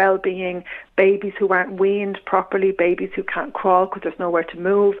their well-being, babies who aren't weaned properly, babies who can't crawl because there's nowhere to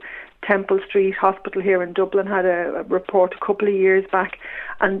move. Temple Street Hospital here in Dublin had a report a couple of years back,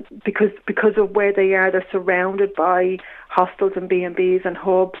 and because of where they are, they're surrounded by hostels and B&Bs and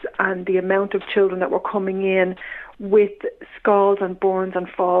hubs, and the amount of children that were coming in with scalds and burns and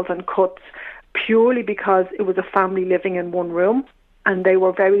falls and cuts purely because it was a family living in one room, and they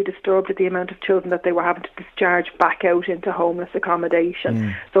were very disturbed at the amount of children that they were having to discharge back out into homeless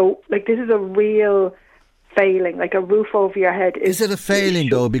accommodation. So this is a real failing, like a roof over your head. Is it a failing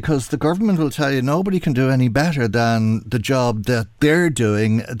though? Because the government will tell you nobody can do any better than the job that they're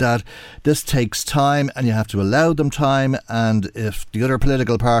doing, that this takes time and you have to allow them time, and if the other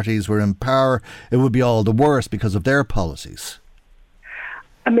political parties were in power it would be all the worse because of their policies.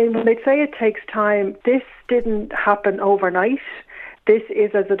 I mean, when they say it takes time, this didn't happen overnight. This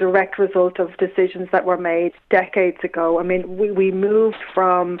is as a direct result of decisions that were made decades ago. I mean, we moved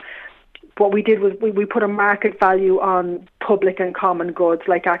from, what we did was we put a market value on public and common goods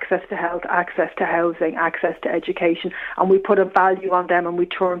like access to health, access to housing, access to education, and we put a value on them and we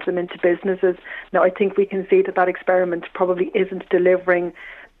turned them into businesses. Now, I think we can see that experiment probably isn't delivering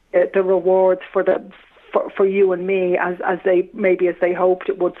the rewards for you and me as they hoped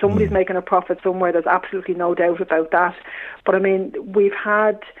it would. Somebody's making a profit somewhere, there's absolutely no doubt about that. But I mean, we've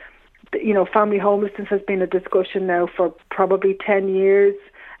had, family homelessness has been a discussion now for probably 10 years.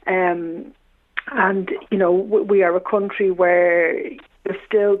 And we are a country where there's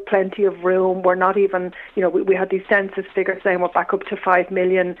still plenty of room. We're not even, we had these census figures saying we're back up to 5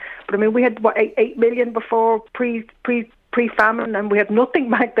 million. But I mean, we had 8 million before pre-famine, and we had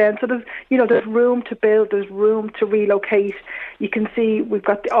nothing back then. So there's room to build, there's room to relocate. You can see we've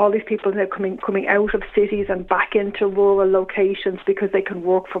got all these people now coming out of cities and back into rural locations because they can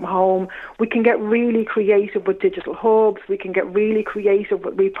work from home. We can get really creative with digital hubs. We can get really creative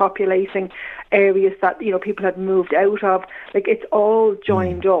with repopulating areas that people had moved out of. Like, it's all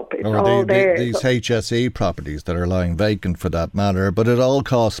joined up. It's all there. These HSE properties that are lying vacant, for that matter, but it all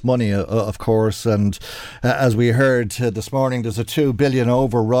costs money, of course. And as we heard this morning, there's a 2 billion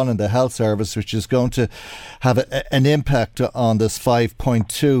overrun in the health service, which is going to have an impact on this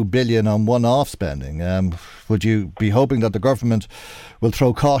 5.2 billion on one-off spending. Would you be hoping that the government will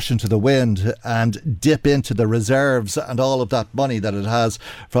throw caution to the wind and dip into the reserves and all of that money that it has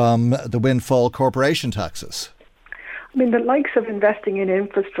from the windfall corporation taxes? I mean, the likes of investing in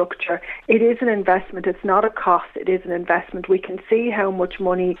infrastructure, it is an investment. It's not a cost, it is an investment. We can see how much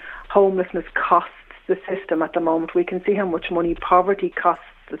money homelessness costs the system at the moment. We can see how much money poverty costs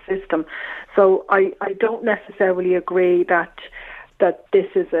the system. So I don't necessarily agree that this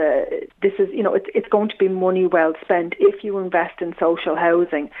is it's going to be money well spent if you invest in social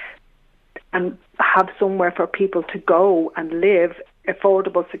housing and have somewhere for people to go and live,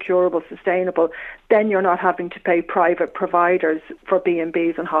 affordable, securable, sustainable. Then you're not having to pay private providers for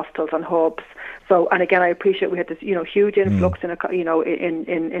B&Bs and hostels and hubs. So, and again, I appreciate we had this huge influx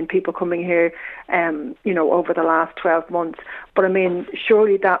in people coming here over the last 12 months. But I mean,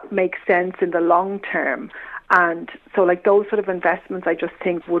 surely that makes sense in the long term. And so, like, those sort of investments, I just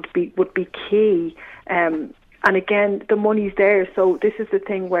think would be key And again, the money's there. So this is the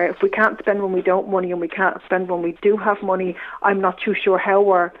thing where if we can't spend when we don't money and we can't spend when we do have money, I'm not too sure how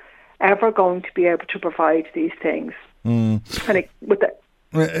we're ever going to be able to provide these things. And so I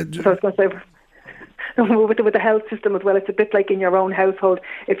was going to say, with the health system as well, it's a bit like in your own household.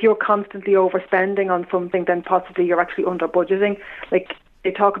 If you're constantly overspending on something, then possibly you're actually under budgeting. Like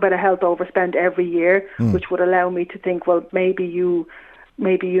they talk about a health overspend every year, which would allow me to think, well, maybe you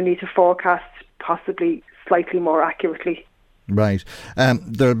need to forecast possibly slightly more accurately. Right.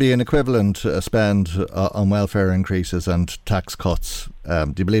 There'll be an equivalent spend on welfare increases and tax cuts.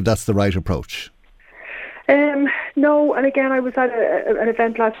 Do you believe that's the right approach? No, and again, I was at an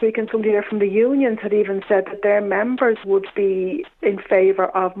event last week and somebody there from the unions had even said that their members would be in favour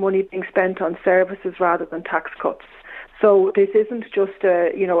of money being spent on services rather than tax cuts. So this isn't just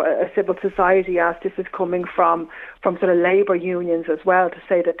a civil society ask. This is coming from sort of labour unions as well, to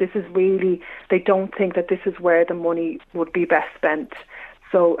say that this is really, they don't think that this is where the money would be best spent.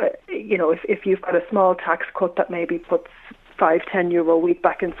 So, if you've got a small tax cut that maybe puts €5-10 a week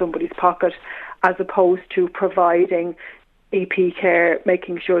back in somebody's pocket, as opposed to providing EP care,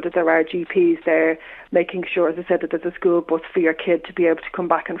 making sure that there are GPs there, making sure, as I said, that there's a school bus for your kid to be able to come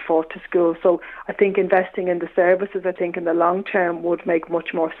back and forth to school. So I think investing in the services, I think in the long term would make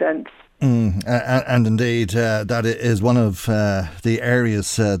much more sense. And indeed, that is one of the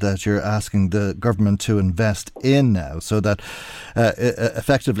areas that you're asking the government to invest in now, so that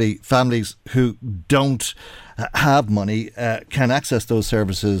effectively families who don't have money can access those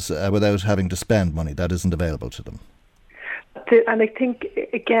services without having to spend money that isn't available to them. And I think,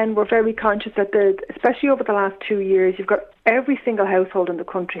 again, we're very conscious that, especially over the last 2 years, you've got every single household in the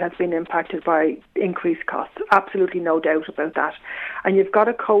country has been impacted by increased costs. Absolutely no doubt about that. And you've got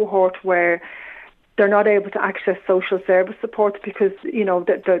a cohort where they're not able to access social service supports because,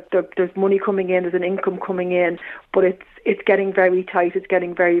 there's money coming in, there's an income coming in, but it's getting very tight, it's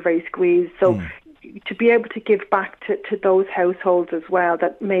getting very, very squeezed. So to be able to give back to those households as well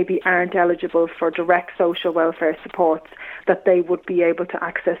that maybe aren't eligible for direct social welfare supports, that they would be able to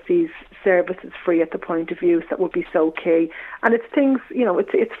access these services free at the point of use, that would be so key. And it's things,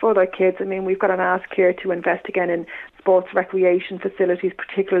 it's for their kids. I mean, we've got an ask here to invest again in sports recreation facilities,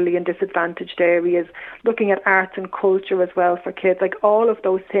 particularly in disadvantaged areas, looking at arts and culture as well for kids. Like all of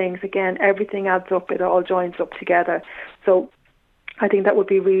those things, again, everything adds up, it all joins up together. So I think that would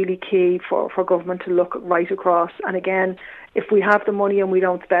be really key for government to look right across. And again, if we have the money and we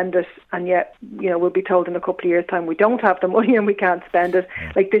don't spend it, and yet, we'll be told in a couple of years' time we don't have the money and we can't spend it,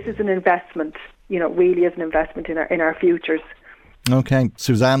 like this is an investment, really is an investment in our futures. OK,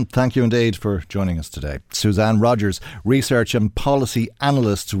 Suzanne, thank you indeed for joining us today. Suzanne Rogers, Research and Policy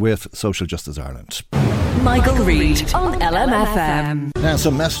Analyst with Social Justice Ireland. Michael Reade on LMFM. Now,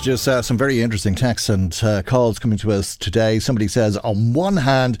 some messages, some very interesting texts and calls coming to us today. Somebody says, on one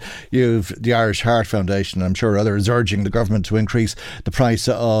hand, you've the Irish Heart Foundation, and I'm sure others, urging the government to increase the price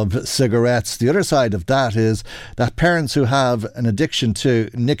of cigarettes. The other side of that is that parents who have an addiction to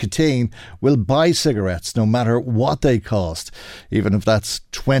nicotine will buy cigarettes no matter what they cost, even if that's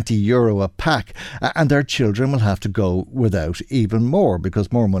 €20 a pack, and their children will have to go without even more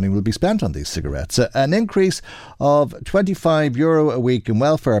because more money will be spent on these cigarettes. An increase of €25 a week in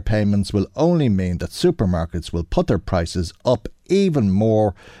welfare payments will only mean that supermarkets will put their prices up even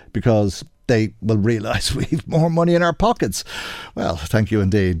more because they will realise we've more money in our pockets. Well, thank you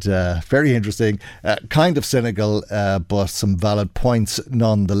indeed. Very interesting, kind of cynical, but some valid points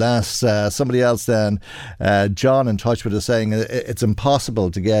nonetheless. Somebody else then, John, in touch with us, saying it's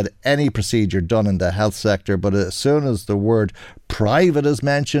impossible to get any procedure done in the health sector, but as soon as the word private is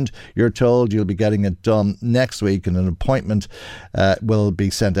mentioned, you're told you'll be getting it done next week and an appointment will be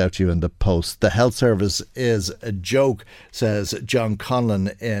sent out to you in the post. The health service is a joke, says John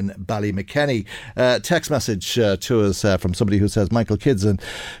Conlon in Ballymakenny. Text message to us from somebody who says, Michael, kids in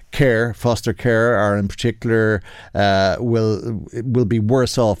care, foster care are in particular, will be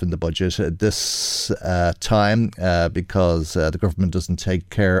worse off in the budget at this time because the government doesn't take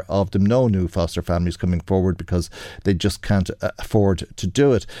care of them. No new foster families coming forward because they just can't afford to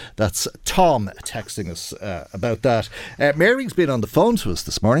do it. That's Tom texting us about that. Mary's been on the phone to us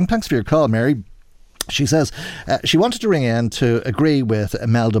this morning. Thanks for your call, Mary. She says she wanted to ring in to agree with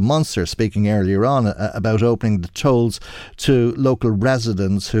Imelda Munster speaking earlier on about opening the tolls to local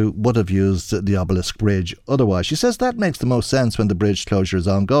residents who would have used the Obelisk Bridge otherwise. She says that makes the most sense when the bridge closure is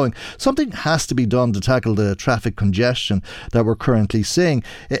ongoing. Something has to be done to tackle the traffic congestion that we're currently seeing.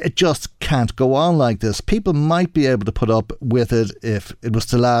 It just can't go on like this. People might be able to put up with it if it was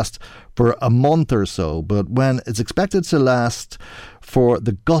to last for a month or so, but when it's expected to last for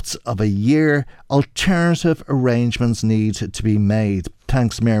the guts of a year. Alternative arrangements need to be made.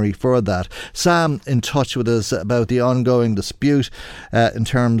 Thanks, Mary, for that. Sam in touch with us about the ongoing dispute in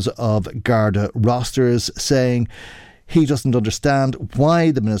terms of Garda rosters, saying he doesn't understand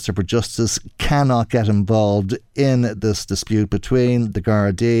why the Minister for Justice cannot get involved in this dispute between the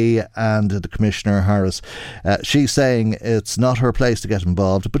Gardaí and the Commissioner Harris. She's saying it's not her place to get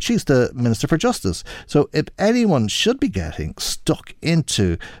involved, but she's the Minister for Justice. So if anyone should be getting stuck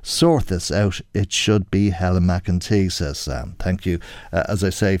into sort this out, it should be Helen McEntee, says Sam. Thank you, as I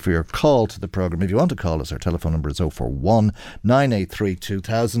say, for your call to the programme. If you want to call us, our telephone number is 041 983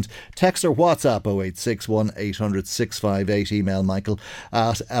 2000. Text or WhatsApp 0861 800 658. Email Michael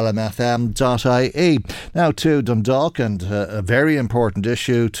at lmfm.ie. Now to Dundalk, and a very important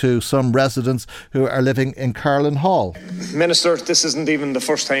issue to some residents who are living in Carlin Hall. Minister, this isn't even the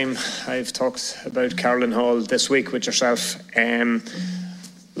first time I've talked about Carlin Hall this week with yourself.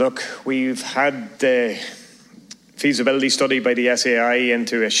 Look, we've had the feasibility study by the SAI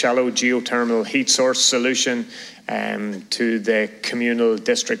into a shallow geothermal heat source solution to the communal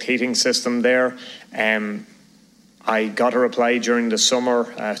district heating system there. I got a reply during the summer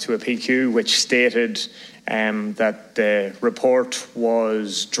to a PQ which stated that the report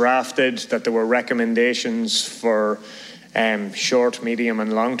was drafted, that there were recommendations for short, medium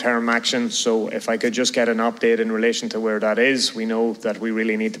and long-term action. So if I could just get an update in relation to where that is, we know that we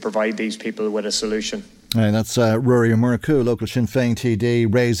really need to provide these people with a solution. And that's Rory Murraku, local Sinn Féin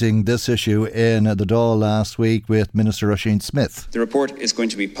TD, raising this issue in the Dáil last week with Minister Oisin Smith. The report is going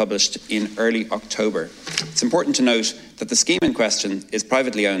to be published in early October. It's important to note that the scheme in question is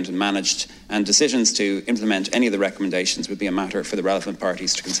privately owned and managed, and decisions to implement any of the recommendations would be a matter for the relevant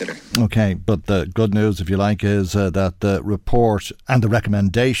parties to consider. OK, but the good news, if you like, is that the report and the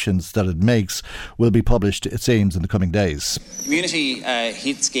recommendations that it makes will be published, it seems, in the coming days. Community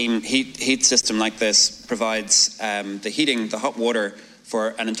heat system like this provides the hot water for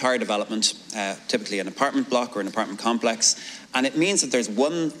an entire development, typically an apartment block or an apartment complex. And it means that there's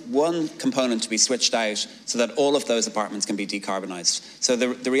one component to be switched out so that all of those apartments can be decarbonised. So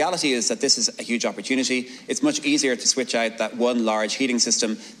the reality is that this is a huge opportunity. It's much easier to switch out that one large heating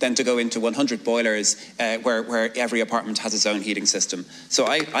system than to go into 100 boilers where every apartment has its own heating system. So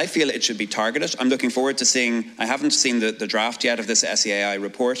I feel it should be targeted. I'm looking forward to seeing, I haven't seen the draft yet of this SEAI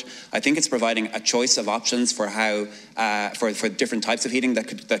report. I think it's providing a choice of options for how, for different types of heating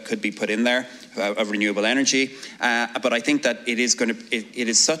that could be put in there, of renewable energy. But I think that it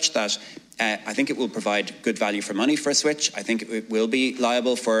is such that I think it will provide good value for money for a switch. I think it will be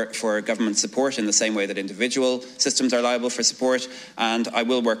liable for government support in the same way that individual systems are liable for support. And I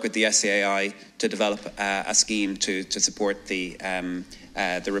will work with the SAI to develop a scheme to support the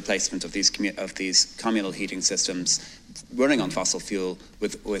replacement of these communal heating systems running on fossil fuel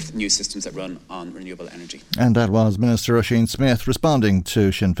with new systems that run on renewable energy. And that was Minister Oisin Smith responding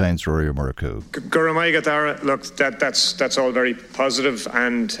to Sinn Féin's Rory Murraku. Look, that's all very positive,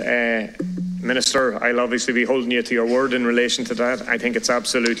 and Minister, I'll obviously be holding you to your word in relation to that. I think it's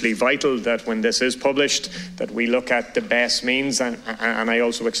absolutely vital that when this is published that we look at the best means, and I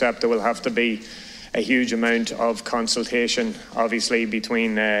also accept there will have to be a huge amount of consultation, obviously,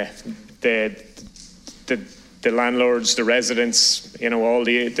 between the landlords, the residents, all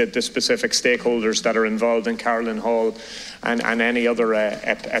the specific stakeholders that are involved in Carlin Hall and any other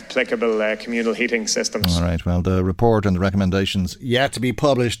applicable communal heating systems. All right, well, the report and the recommendations yet to be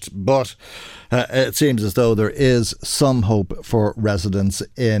published, but it seems as though there is some hope for residents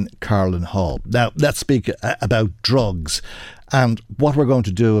in Carlin Hall. Now, let's speak about drugs and what we're going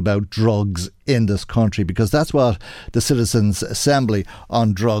to do about drugs in this country, because that's what the Citizens' Assembly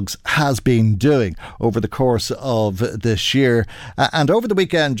on Drugs has been doing over the course of this year. And over the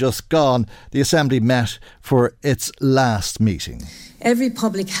weekend just gone, the Assembly met for its last meeting. Every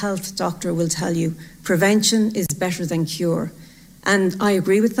public health doctor will tell you prevention is better than cure. And I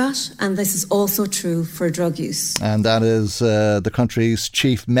agree with that, and this is also true for drug use. And that is the country's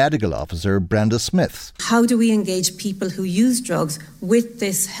Chief Medical Officer, Brenda Smith. How do we engage people who use drugs with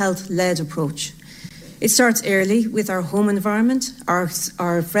this health-led approach? It starts early with our home environment, our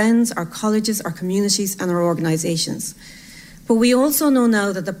friends, our colleges, our communities and our organisations. But we also know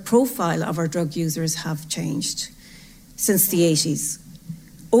now that the profile of our drug users have changed since the 80s.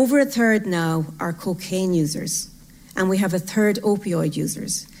 Over a third now are cocaine users, and we have a third opioid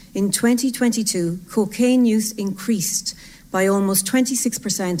users. In 2022, cocaine use increased by almost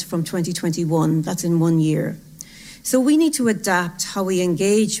 26% from 2021. That's in 1 year. So we need to adapt how we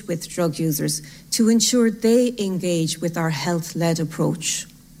engage with drug users to ensure they engage with our health-led approach.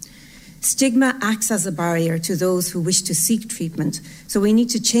 Stigma acts as a barrier to those who wish to seek treatment, so we need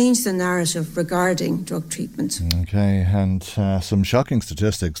to change the narrative regarding drug treatment. Okay, and some shocking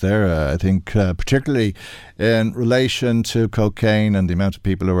statistics there, I think, particularly in relation to cocaine and the amount of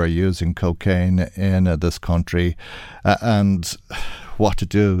people who are using cocaine in this country, and what to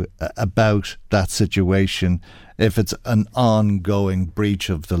do about that situation. If it's an ongoing breach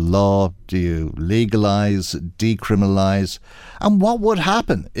of the law, do you legalise, decriminalise? And what would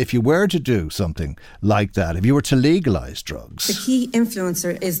happen if you were to do something like that, if you were to legalise drugs? The key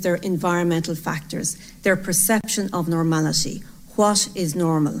influencer is their environmental factors, their perception of normality. What is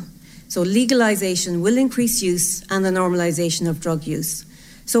normal? So legalisation will increase use and the normalisation of drug use.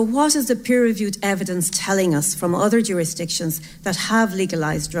 So what is the peer-reviewed evidence telling us from other jurisdictions that have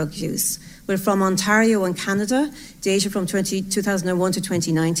legalised drug use? Well, from Ontario and Canada, data from 2001 to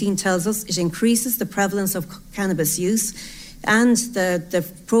 2019 tells us it increases the prevalence of cannabis use and the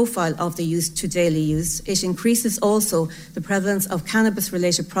profile of the use to daily use. It increases also the prevalence of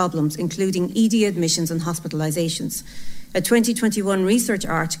cannabis-related problems, including ED admissions and hospitalisations. A 2021 research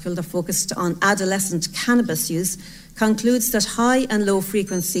article that focused on adolescent cannabis use concludes that high and low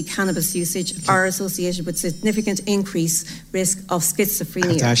frequency cannabis usage are associated with significant increased risk of schizophrenia.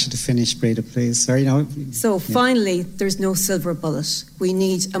 I have to ask you to finish, Reade, please. Sorry, no. So finally, there's no silver bullet. We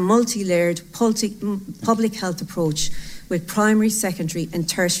need a multi-layered public health approach with primary, secondary and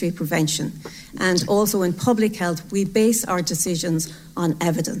tertiary prevention. And also in public health, we base our decisions on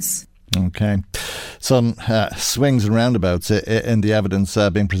evidence. Okay. Some swings and roundabouts in the evidence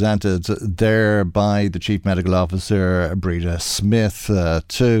being presented there by the Chief Medical Officer, Reade Smith,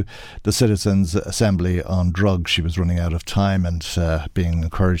 to the Citizens' Assembly on Drugs. She was running out of time and being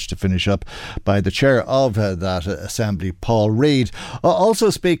encouraged to finish up by the chair of that assembly, Paul Reade. Also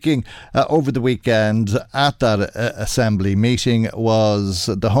speaking over the weekend at that assembly meeting was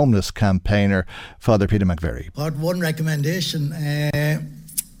the homeless campaigner, Father Peter McVerry. Part one recommendation.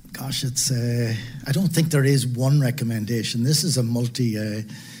 Gosh, I don't think there is one recommendation. This is a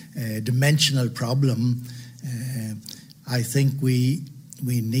multi-dimensional problem. I think we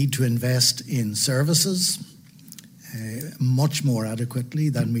need to invest in services much more adequately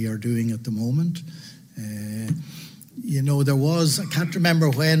than we are doing at the moment. There was, I can't remember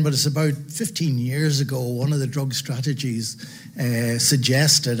when, but it's about 15 years ago, one of the drug strategies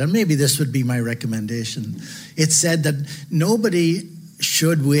suggested, and maybe this would be my recommendation, it said that nobody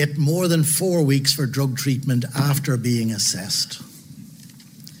should wait more than 4 weeks for drug treatment after being assessed.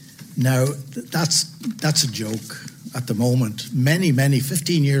 Now, that's a joke at the moment. Many,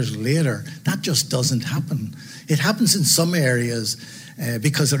 15 years later, that just doesn't happen. It happens in some areas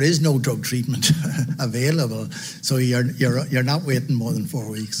because there is no drug treatment available, so you're not waiting more than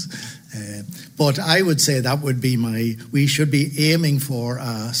 4 weeks. But I would say that would be we should be aiming for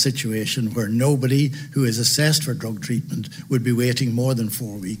a situation where nobody who is assessed for drug treatment would be waiting more than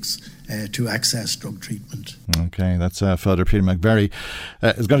 4 weeks to access drug treatment. Okay, that's Father Peter McVerry.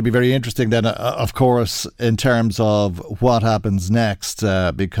 It's going to be very interesting then, of course, in terms of what happens next,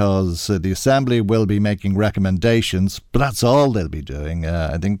 because the Assembly will be making recommendations, but that's all they'll be doing.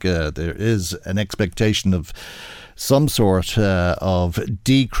 I think there is an expectation of some sort of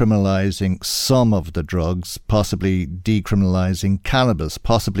decriminalising some of the drugs, possibly decriminalising cannabis,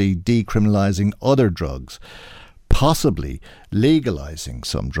 possibly decriminalising other drugs, possibly legalising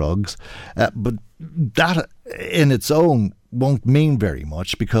some drugs. But that in its own won't mean very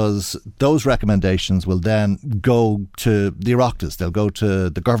much, because those recommendations will then go to the Oireachtas. They'll go to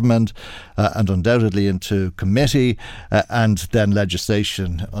the government and undoubtedly into committee, and then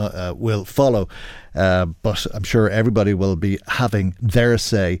legislation will follow. But I'm sure everybody will be having their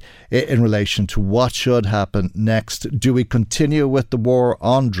say in relation to what should happen next. Do we continue with the war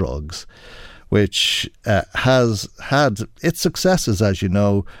on drugs, which has had its successes, as you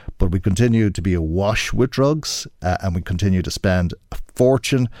know, but we continue to be awash with drugs, and we continue to spend a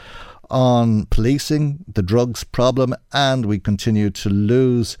fortune on policing the drugs problem, and we continue to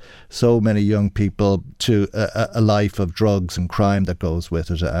lose so many young people to a life of drugs and crime that goes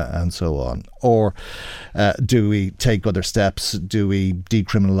with it, and so on? Or do we take other steps? Do we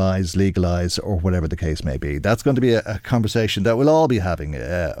decriminalise, legalise, or whatever the case may be? That's going to be a conversation that we'll all be having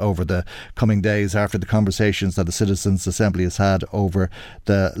over the coming days, after the conversations that the Citizens' Assembly has had over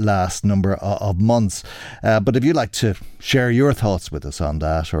the last number of months. But if you'd like to share your thoughts with us on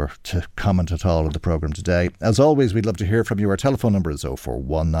that, or to comment at all on the programme today, as always, we'd love to hear from you. Our telephone number is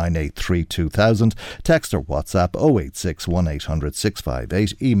 041983 2000. Text or WhatsApp 086 1800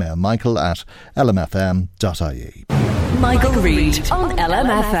 658. Email michael@lmfm.ie. Michael Reade on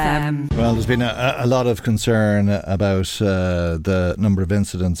LMFM. Well, there's been a lot of concern about the number of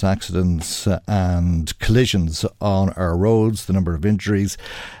incidents, accidents and collisions on our roads, the number of injuries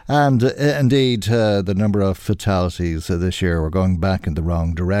and indeed the number of fatalities this year. We're going back in the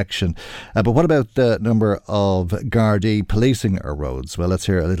wrong direction. But what about the number of Gardaí policing our roads? Well, let's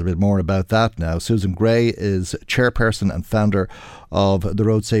hear a little bit more about that now. Susan Gray is chairperson and founder of the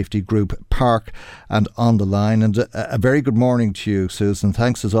road safety group Park and on the line. And a very good morning to you, Susan.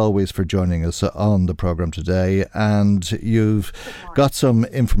 Thanks as always for joining us on the programme today. And you've got some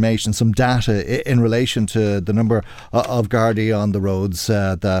information, some data in relation to the number of Gardaí on the roads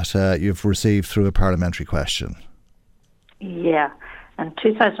that you've received through a parliamentary question. Yeah. In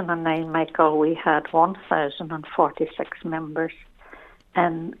 2009, Michael, we had 1,046 members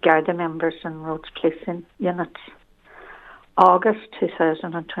and Garda members in roads policing units. August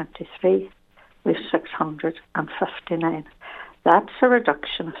 2023, we have 659. That's a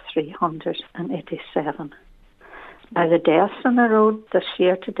reduction of 387. Now, the deaths on the road this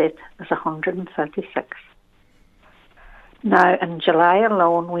year to date is 136. Now, in July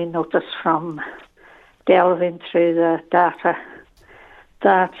alone, we noticed from delving through the data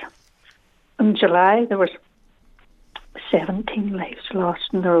that in July there was 17 lives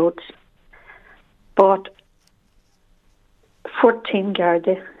lost on the roads, but 14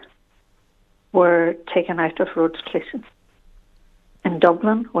 Garda were taken out of roads policing. In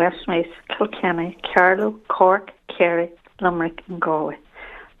Dublin, Westmeath, Kilkenny, Carlow, Cork, Kerry, Limerick and Galway.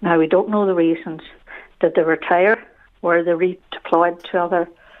 Now, we don't know the reasons. Did they retire? Were they redeployed to other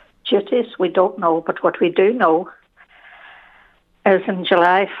duties? We don't know, but what we do know is in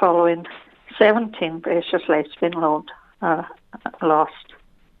July following 17 precious lives being lost.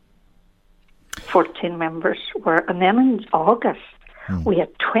 14 members were, and then in August we had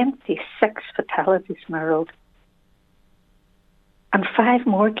 26 fatalities on the road and 5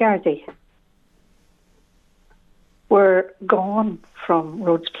 more Gardaí were gone from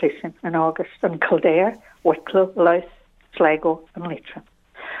roads policing in August in Kildare, Wicklow, Louth, Sligo and Leitrim.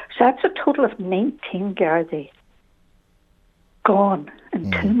 So that's a total of 19 Gardaí gone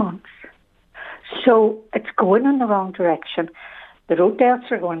in 2 months. So it's going in the wrong direction. The road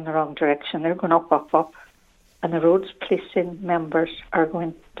deaths are going in the wrong direction. They're going up, up, up. And the roads policing members are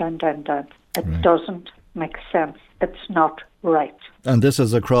going down, down, down. It doesn't make sense. It's not right. And this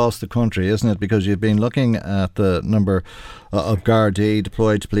is across the country, isn't it? Because you've been looking at the number of Gardaí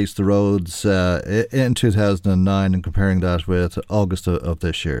deployed to police the roads in 2009 and comparing that with August of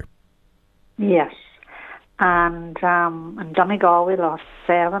this year. Yes. And in Donegal we lost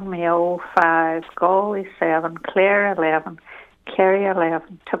 7, Mayo 5, Galway 7, Clare 11, Kerry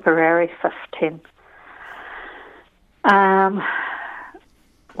 11, Tipperary 15.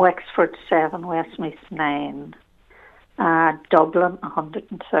 Wexford 7, Westmeath 9, Dublin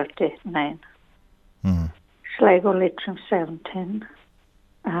 139, Sligo Leitrim 17,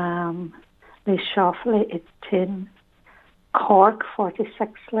 Lee Shoffley 18, Cork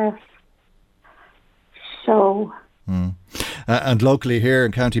 46 less. So. And locally here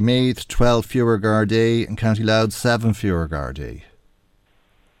in County Meath, 12 fewer Gardaí, and County Louth, 7 fewer Gardaí.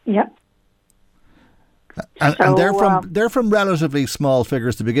 Yep. And they're from relatively small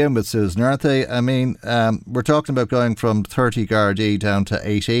figures to begin with, Susan, aren't they? I mean, we're talking about going from 30 Gardaí down to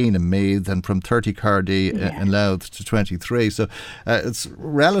 18 in Meath and from 30 Gardaí in Louth to 23. So it's a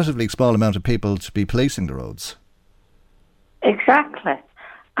relatively small amount of people to be policing the roads. Exactly.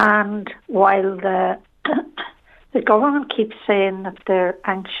 And while the government keeps saying that they're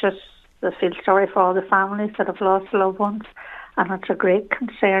anxious, they feel sorry for all the families that have lost loved ones, and it's a great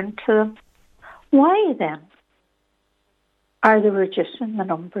concern to them, why then are they reducing the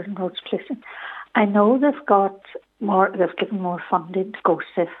number in roads policing? I know they've given more funding to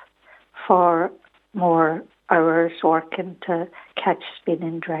GoSafe for more hours working to catch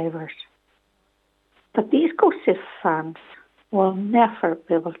speeding drivers. But these GoSafe funds will never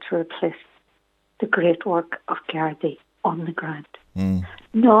be able to replace the great work of Gardaí on the ground.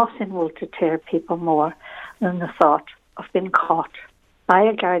 Nothing will deter people more than the thought of being caught by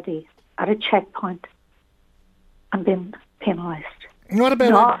a Gardaí at a checkpoint and being penalised. What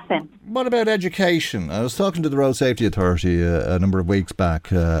about education? I was talking to the Road Safety Authority a number of weeks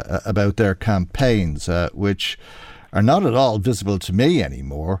back about their campaigns, which are not at all visible to me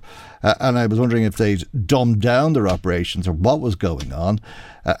anymore. And I was wondering if they'd dumbed down their operations or what was going on.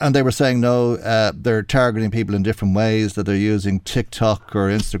 And they were saying, no, they're targeting people in different ways, that they're using TikTok or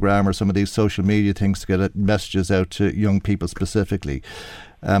Instagram or some of these social media things to get messages out to young people specifically.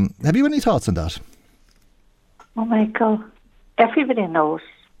 Have you any thoughts on that? Well, Michael, everybody knows,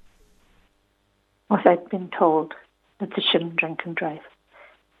 without being told, that they shouldn't drink and drive.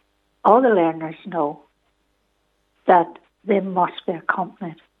 All the learners know that they must be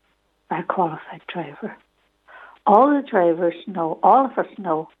accompanied by a qualified driver. All the drivers know, all of us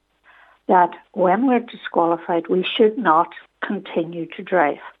know, that when we're disqualified, we should not continue to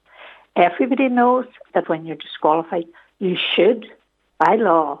drive. Everybody knows that when you're disqualified, you should, by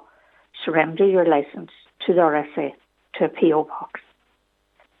law, surrender your licence to the RSA, to a PO box.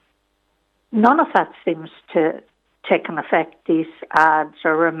 None of that seems to take an effect, these ads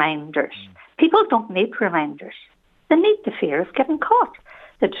or reminders. People don't need reminders. They need the fear of getting caught.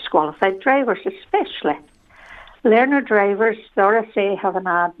 The disqualified drivers especially. Learner drivers, the RSA have an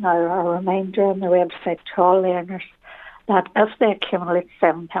ad now, a reminder on their website to all learners that if they accumulate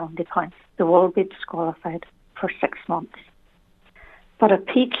 7 penalty points, they will be disqualified for 6 months. But a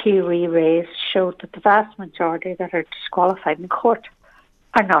PQ re-raise showed that the vast majority that are disqualified in court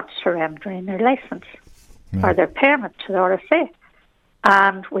are not surrendering their licence or their permit to the RSA.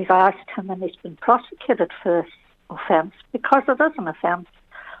 And we've asked him, and he's been prosecuted for this offence because it is an offence,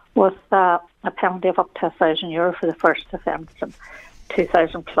 with a penalty of up to €1,000 for the first offence and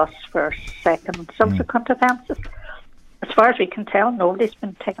 2,000 plus for second and subsequent offences. As far as we can tell, nobody's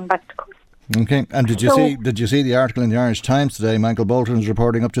been taken back to court. Okay, and did you see the article in the Irish Times today? Michael Bolton is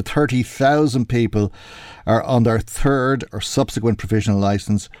reporting up to 30,000 people are on their third or subsequent provisional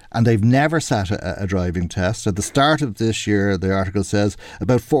licence, and they've never sat a driving test. At the start of this year, the article says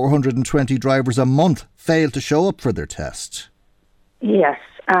about 420 drivers a month fail to show up for their test. Yes,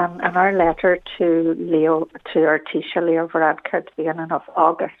 and our letter to our Taoiseach Leo Varadkar at the beginning of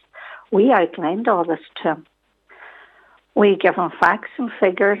August, we outlined all this to him. We give him facts and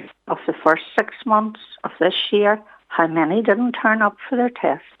figures of the first 6 months of this year, how many didn't turn up for their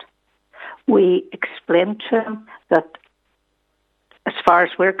test. We explained to him that, as far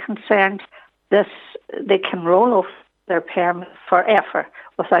as we're concerned, they can roll off their permit forever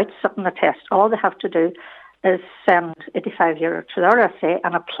without sitting the test. All they have to do is send €85 to the RSA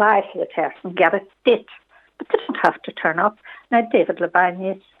and apply for the test and get a date. But they don't have to turn up. Now, David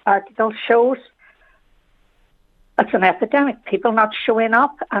Labagne's article shows it's an epidemic, people not showing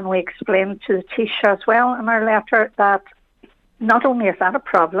up, and we explained to the Taoiseach as well in our letter that not only is that a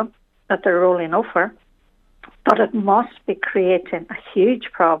problem that they're rolling over, but it must be creating a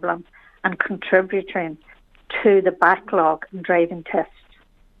huge problem and contributing to the backlog in driving tests.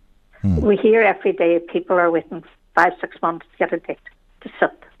 We hear every day people are waiting 5-6 months to get a date to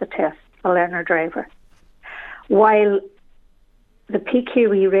sit the test, a learner driver. While the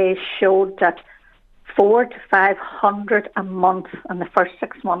PQE race showed that 400 to 500 a month in the first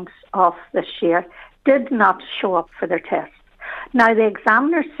 6 months of this year did not show up for their test. Now, the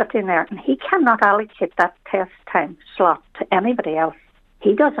examiner's sitting there and he cannot allocate that test time slot to anybody else.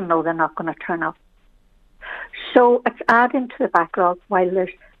 He doesn't know they're not going to turn up. So it's adding to the backlog while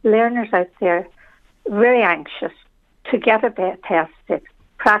there's learners out there very anxious to get a test,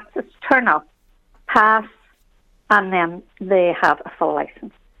 practice, turn up, pass, and then they have a full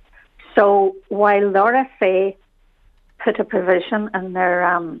licence. So while the RSA put a provision in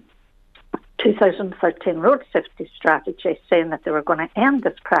their 2013 road safety strategy saying that they were going to end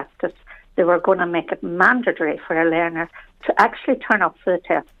this practice, they were going to make it mandatory for a learner to actually turn up for the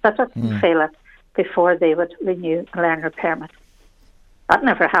test. That doesn't fail it before they would renew a learner permit. That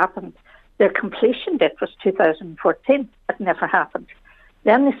never happened. Their completion date was 2014. It never happened.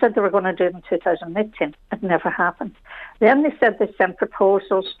 Then they said they were going to do it in 2018. It never happened. Then they said they sent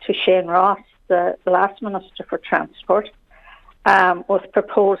proposals to Shane Ross, the last Minister for Transport, with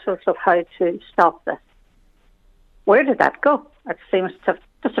proposals of how to stop this. Where did that go? It seems to have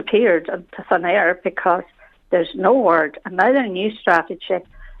disappeared into thin air because there's no word. And now their new strategy,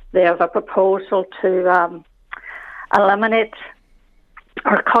 they have a proposal to eliminate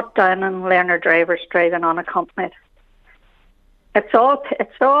or cut down on learner drivers driving unaccompanied. It's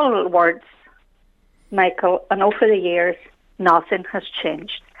all words, Michael, and over the years, nothing has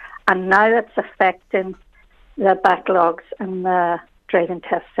changed. And now it's affecting the backlogs in the driving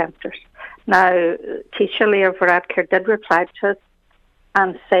test centres. Now, Taoiseach Leo Varadkar did reply to us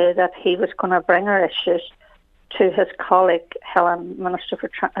and say that he was going to bring our issues to his colleague, Minister for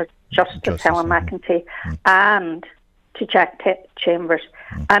Justice Helen McEntee, and to Jack Chambers,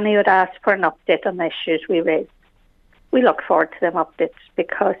 and he would ask for an update on the issues we raised. We look forward to them updates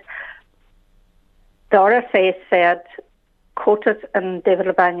because the RSA said, quoted in David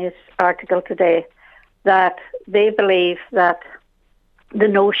Labagne's article today, that they believe that the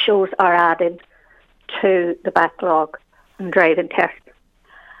no-shows are adding to the backlog in driving tests.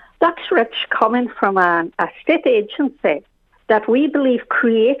 That's rich coming from a state agency that we believe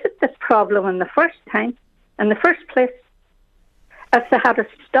created this problem in the first time in the first place. If they had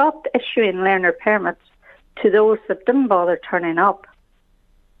stopped issuing learner permits to those that didn't bother turning up,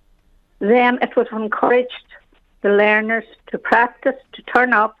 then it would have encouraged the learners to practice, to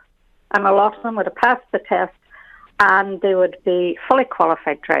turn up, and a lot of them would have passed the test, and they would be fully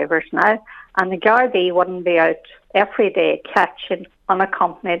qualified drivers now, and the Gardaí wouldn't be out every day catching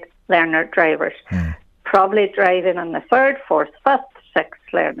unaccompanied learner drivers, probably driving on the third, fourth, fifth, sixth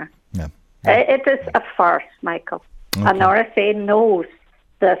learner. Yeah. It is a farce, Michael. Okay. And RSA knows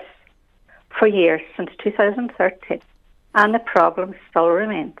this for years, since 2013, and the problem still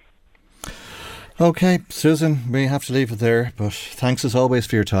remains. Okay, Susan, we have to leave it there, but thanks as always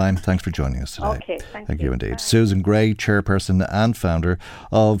for your time. Thanks for joining us today. Okay, thank you indeed. Susan Gray, chairperson and founder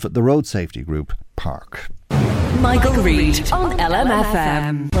of the road safety group Park. Michael Reade on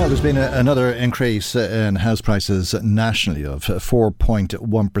LMFM. Well, there's been another increase in house prices nationally of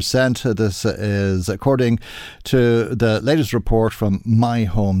 4.1%. This is according to the latest report from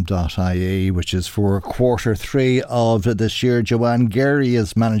myhome.ie, which is for quarter 3 of this year. Joanne Gary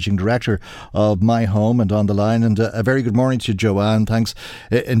is managing director of My Home and on the line. And a very good morning to Joanne. Thanks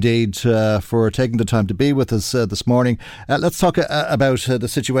indeed for taking the time to be with us this morning. Let's talk about the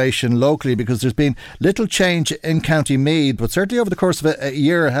situation locally, because there's been little change in County Meath, but certainly over the course of a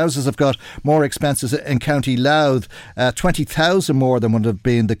year, houses have got more expenses in County Louth, 20,000 more than would have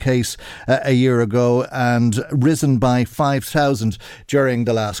been the case a year ago, and risen by 5,000 during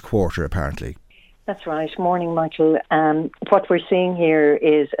the last quarter, apparently. That's right. Morning, Michael. What we're seeing here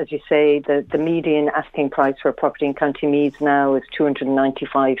is, as you say, the median asking price for a property in County Meath now is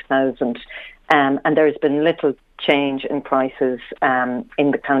 295,000, and there's been little change in prices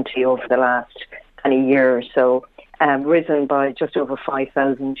in the county over the last year or so, risen by just over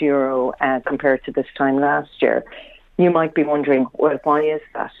 €5,000 compared to this time last year. You might be wondering, well, why is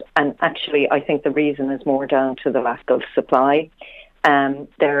that? And actually, I think the reason is more down to the lack of supply.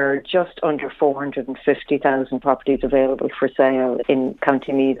 There are just under 450,000 properties available for sale in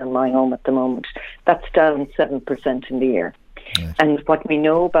County Meath and My Home at the moment. That's down 7% in the year. Right. And what we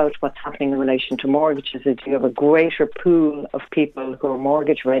know about what's happening in relation to mortgages is you have a greater pool of people who are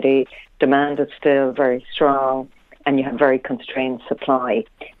mortgage ready, demand is still very strong, and you have very constrained supply.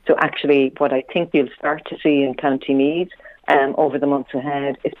 So actually what I think you'll start to see in County Meath over the months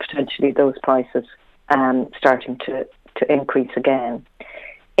ahead is potentially those prices starting to increase again.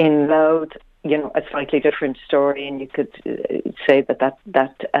 In Louth, a slightly different story, and you could say that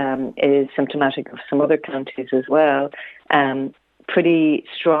is symptomatic of some other counties as well. Pretty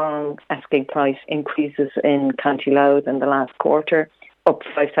strong asking price increases in County Louth in the last quarter, up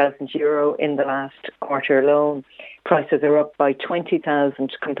 €5,000 in the last quarter alone. Prices are up by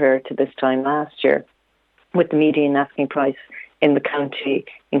 20,000 compared to this time last year, with the median asking price in County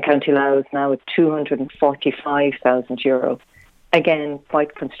Louth now at €245,000. Again,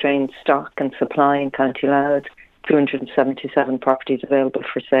 quite constrained stock and supply in County Louth, 277 properties available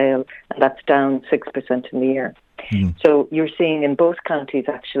for sale, and that's down 6% in the year. So you're seeing in both counties,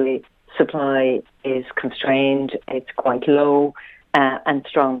 actually, supply is constrained, it's quite low, and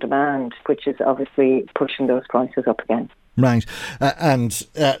strong demand, which is obviously pushing those prices up again. Right. And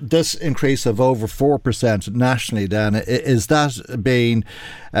this increase of over 4% nationally, then, is that being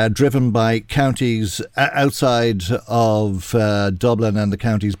driven by counties outside of Dublin and the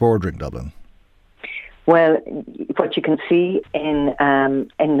counties bordering Dublin? Well, what you can see in the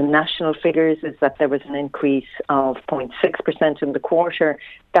national figures is that there was an increase of 0.6% in the quarter.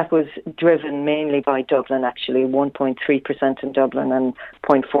 That was driven mainly by Dublin, actually, 1.3% in Dublin and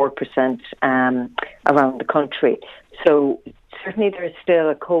 0.4% around the country. So certainly there is still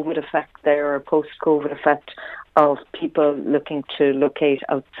a COVID effect there, or a post-COVID effect of people looking to locate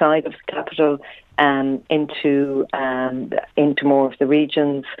outside of the capital into more of the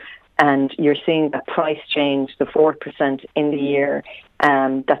regions. And you're seeing that price change, the 4% in the year,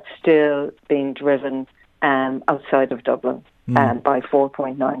 that's still being driven outside of Dublin by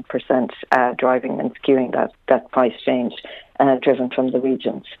 4.9%, driving and skewing that price change driven from the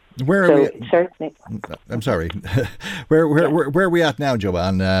regions. Where are we? Certainly. I'm sorry. Where are we at now,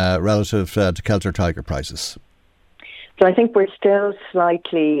 Joanne, relative to Celtic Tiger prices? So I think we're still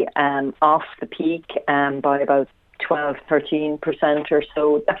slightly off the peak by about 12-13% or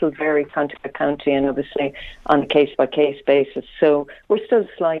so. That will vary county by county and obviously on a case-by-case basis. So we're still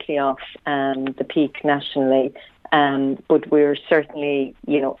slightly off the peak nationally, but we're certainly,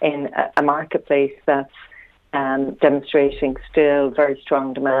 in a marketplace that's demonstrating still very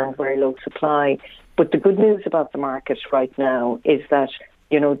strong demand, very low supply. But the good news about the market right now is that,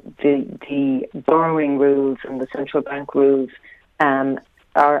 the borrowing rules and the central bank rules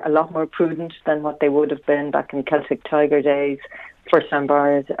are a lot more prudent than what they would have been back in Celtic Tiger days. First-time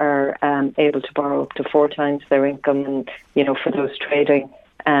buyers are able to borrow up to 4 times their income, and for those trading,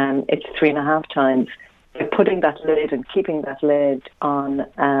 it's 3.5 times. By putting that lid and keeping that lid on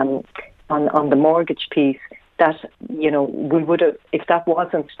the mortgage piece, that we would have, if that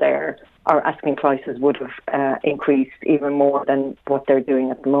wasn't there, our asking prices would have increased even more than what they're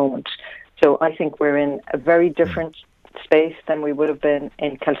doing at the moment. So I think we're in a very different space than we would have been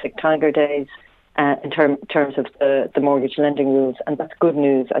in Celtic Tiger days in terms of the mortgage lending rules, and that's good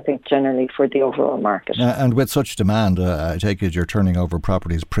news, I think, generally for the overall market. And with such demand, I take it you're turning over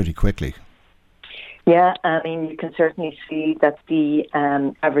properties pretty quickly. Yeah, I mean, you can certainly see that the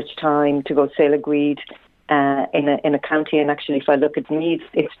average time to go sale agreed in a county, and actually if I look at Meath,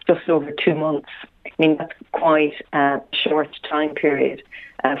 it's just over 2 months. I mean, that's quite a short time period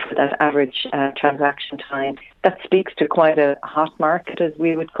for that average transaction time. That speaks to quite a hot market, as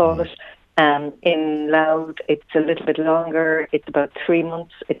we would call it. In Louth, it's a little bit longer. It's about 3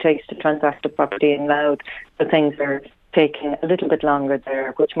 months it takes to transact a property in Louth. So things are taking a little bit longer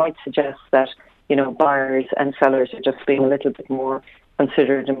there, which might suggest that, buyers and sellers are just being a little bit more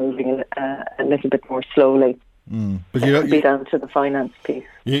considered and moving a little bit more slowly. But it could be down to the finance piece.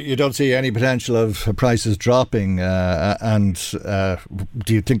 You don't see any potential of prices dropping, and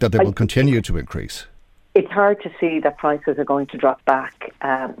do you think that they will continue to increase? It's hard to see that prices are going to drop back,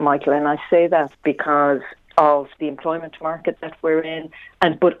 Michael, and I say that because of the employment market that we're in,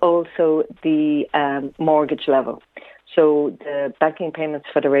 but also the mortgage level. So the Banking Payments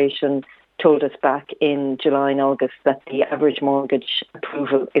Federation told us back in July and August that the average mortgage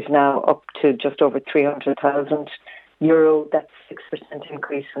approval is now up to just over €300,000. That's 6%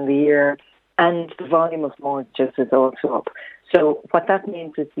 increase in the year, and the volume of mortgages is also up. So what that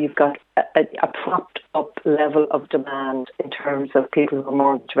means is you've got a propped up level of demand in terms of people who are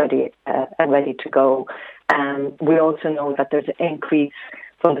mortgage ready and ready to go. We also know that there's an increase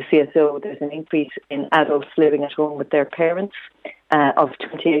from the CSO, there's an increase in adults living at home with their parents of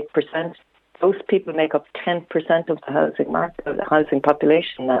 28%. Those people make up 10% of the housing market, of the housing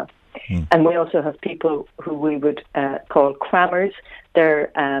population now. And we also have people who we would call crammers.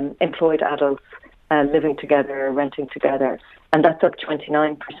 They're employed adults living together, renting together, and that's up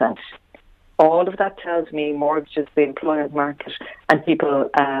 29%. All of that tells me mortgages, the employment market, and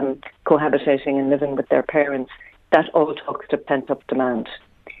people cohabitating and living with their parents, that all talks to pent-up demand.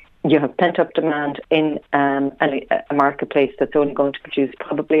 You have pent-up demand in a marketplace that's only going to produce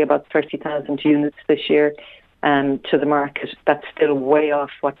probably about 30,000 units this year to the market. That's still way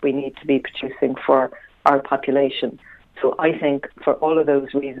off what we need to be producing for our population. So I think for all of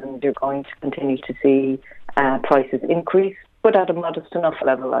those reasons, you're going to continue to see prices increase, but at a modest enough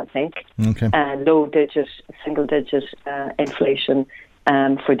level, I think. Okay. Low-digit, single-digit inflation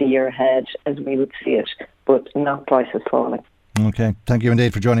for the year ahead, as we would see it, but not prices falling. Okay, thank you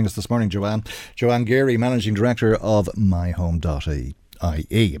indeed for joining us this morning, Joanne. Joanne Geary, Managing Director of myhome.ie. I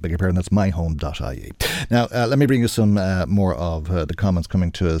beg your pardon, that's myhome.ie. Now, let me bring you some more of the comments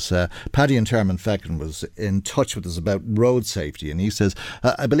coming to us. Paddy in Termonfeckin was in touch with us about road safety, and he says,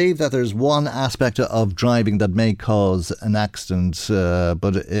 I believe that there's one aspect of driving that may cause an accident,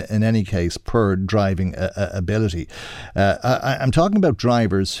 but in any case, poor driving ability. I'm talking about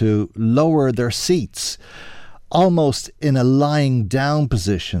drivers who lower their seats almost in a lying down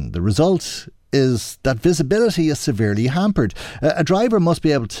position. The result is that visibility is severely hampered. A driver must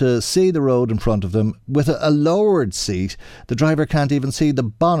be able to see the road in front of them. With a lowered seat, the driver can't even see the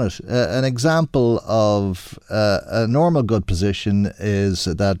bonnet. An example of a normal good position is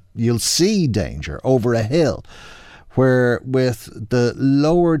that you'll see danger over a hill, where with the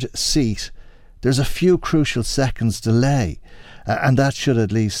lowered seat, there's a few crucial seconds delay. And that should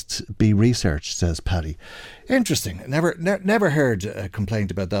at least be researched, says Paddy. Interesting. Never heard a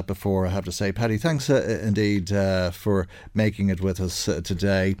complaint about that before, I have to say. Paddy, thanks indeed for making it with us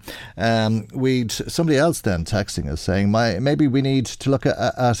today. We'd somebody else then texting us saying, maybe we need to look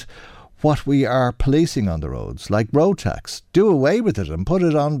at what we are policing on the roads, like road tax. Do away with it and put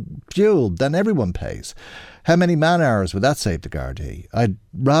it on fuel, then everyone pays. How many man hours would that save the Gardaí? I'd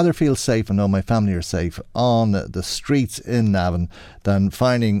rather feel safe and know my family are safe on the streets in Navan than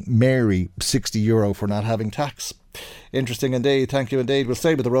fining Mary €60 for not having tax. Interesting indeed. Thank you indeed. We'll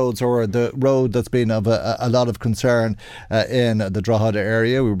stay with the roads, or the road that's been of a lot of concern in the Drogheda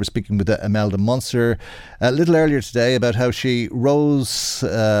area. We were speaking with Imelda Munster a little earlier today about how she rose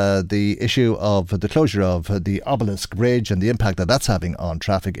the issue of the closure of the Obelisk Bridge and the impact that that's having on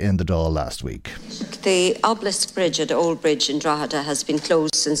traffic in the Dáil last week. The Obelisk Bridge at Old Bridge in Drogheda has been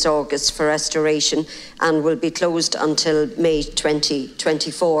closed since August for restoration and will be closed until May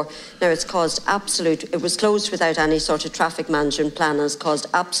 2024. Now it was closed without any sort of traffic management plan and has caused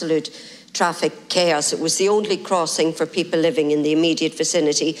absolute traffic chaos. It was the only crossing for people living in the immediate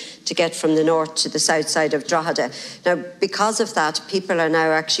vicinity to get from the north to the south side of Drogheda. Now, because of that, people are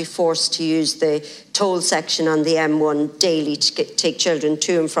now actually forced to use the toll section on the M1 daily to take children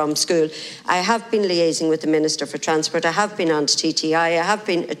to and from school. I have been liaising with the Minister for Transport. I have been on to TTI, I have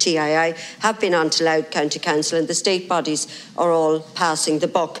been at TII, have been on to Louth County Council, and the state bodies are all passing the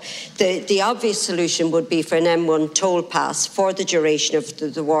buck. The obvious solution would be for an M1 toll pass for the duration of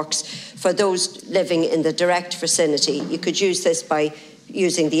the works for those living in the direct vicinity. You could use this by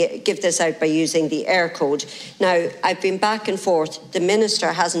give this out by using the air code. Now, I've been back and forth. The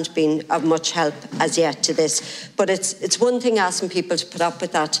Minister hasn't been of much help as yet to this, but it's one thing asking people to put up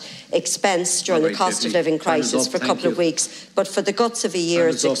with that expense during the cost of living crisis for a couple of weeks, but for the guts of a year,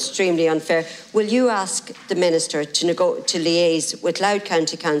 it's extremely unfair. Will you ask the Minister to liaise with Louth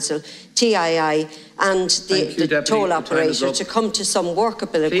County Council, TII and the toll operator to come to some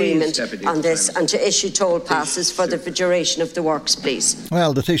workable agreement on this and to issue toll passes for the duration of the works, please?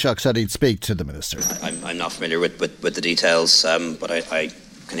 Well, the Taoiseach said he'd speak to the Minister. I'm not familiar with the details, but I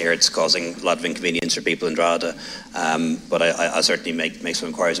can hear it's causing a lot of inconvenience for people in Drogheda. But I'll certainly make some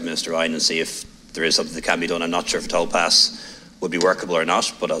inquiries with Minister Ryan and see if there is something that can be done. I'm not sure if a toll pass would be workable or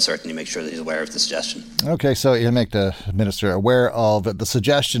not, but I'll certainly make sure that he's aware of the suggestion. OK, so you'll make the Minister aware of the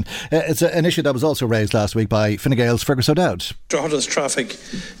suggestion. It's an issue that was also raised last week by Fine Gael's Fergus O'Dowd. Drogheda's traffic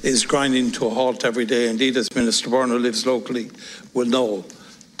is grinding to a halt every day. Indeed, as Minister Byrne, who lives locally, will know,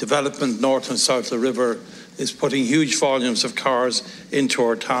 development north and south of the river is putting huge volumes of cars into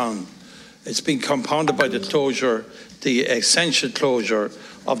our town. It's been compounded by the essential closure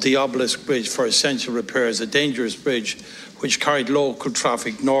of the Obelisk Bridge for essential repairs, a dangerous bridge which carried local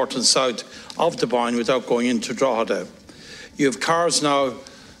traffic north and south of the Boyne without going into Drogheda. You have cars now,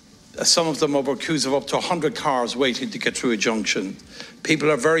 some of them over queues of up to 100 cars waiting to get through a junction. People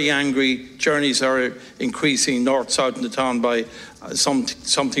are very angry. Journeys are increasing north-south in the town by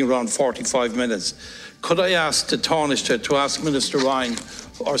something around 45 minutes. Could I ask the Taoiseach to ask Minister Ryan,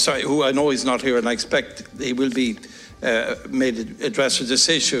 who I know he's not here and I expect he will be address this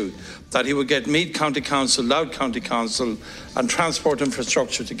issue, that he would get Meath County Council, Louth County Council and Transport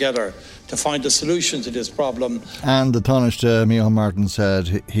Infrastructure together to find a solution to this problem. And the Taoiseach, Micheál Martin,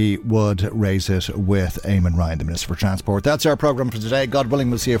 said he would raise it with Eamon Ryan, the Minister for Transport. That's our programme for today. God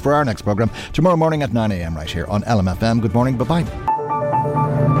willing, we'll see you for our next programme tomorrow morning at 9 a.m. right here on LMFM. Good morning, bye-bye.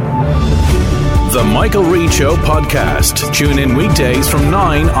 The Michael Reade Show podcast. Tune in weekdays from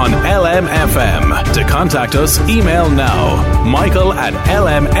 9 on LMFM. To contact us, email now,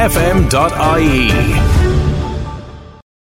 michael@lmfm.ie.